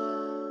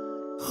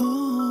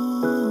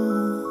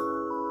 Oh,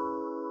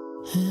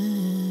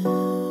 eh,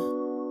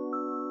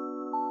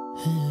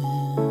 eh.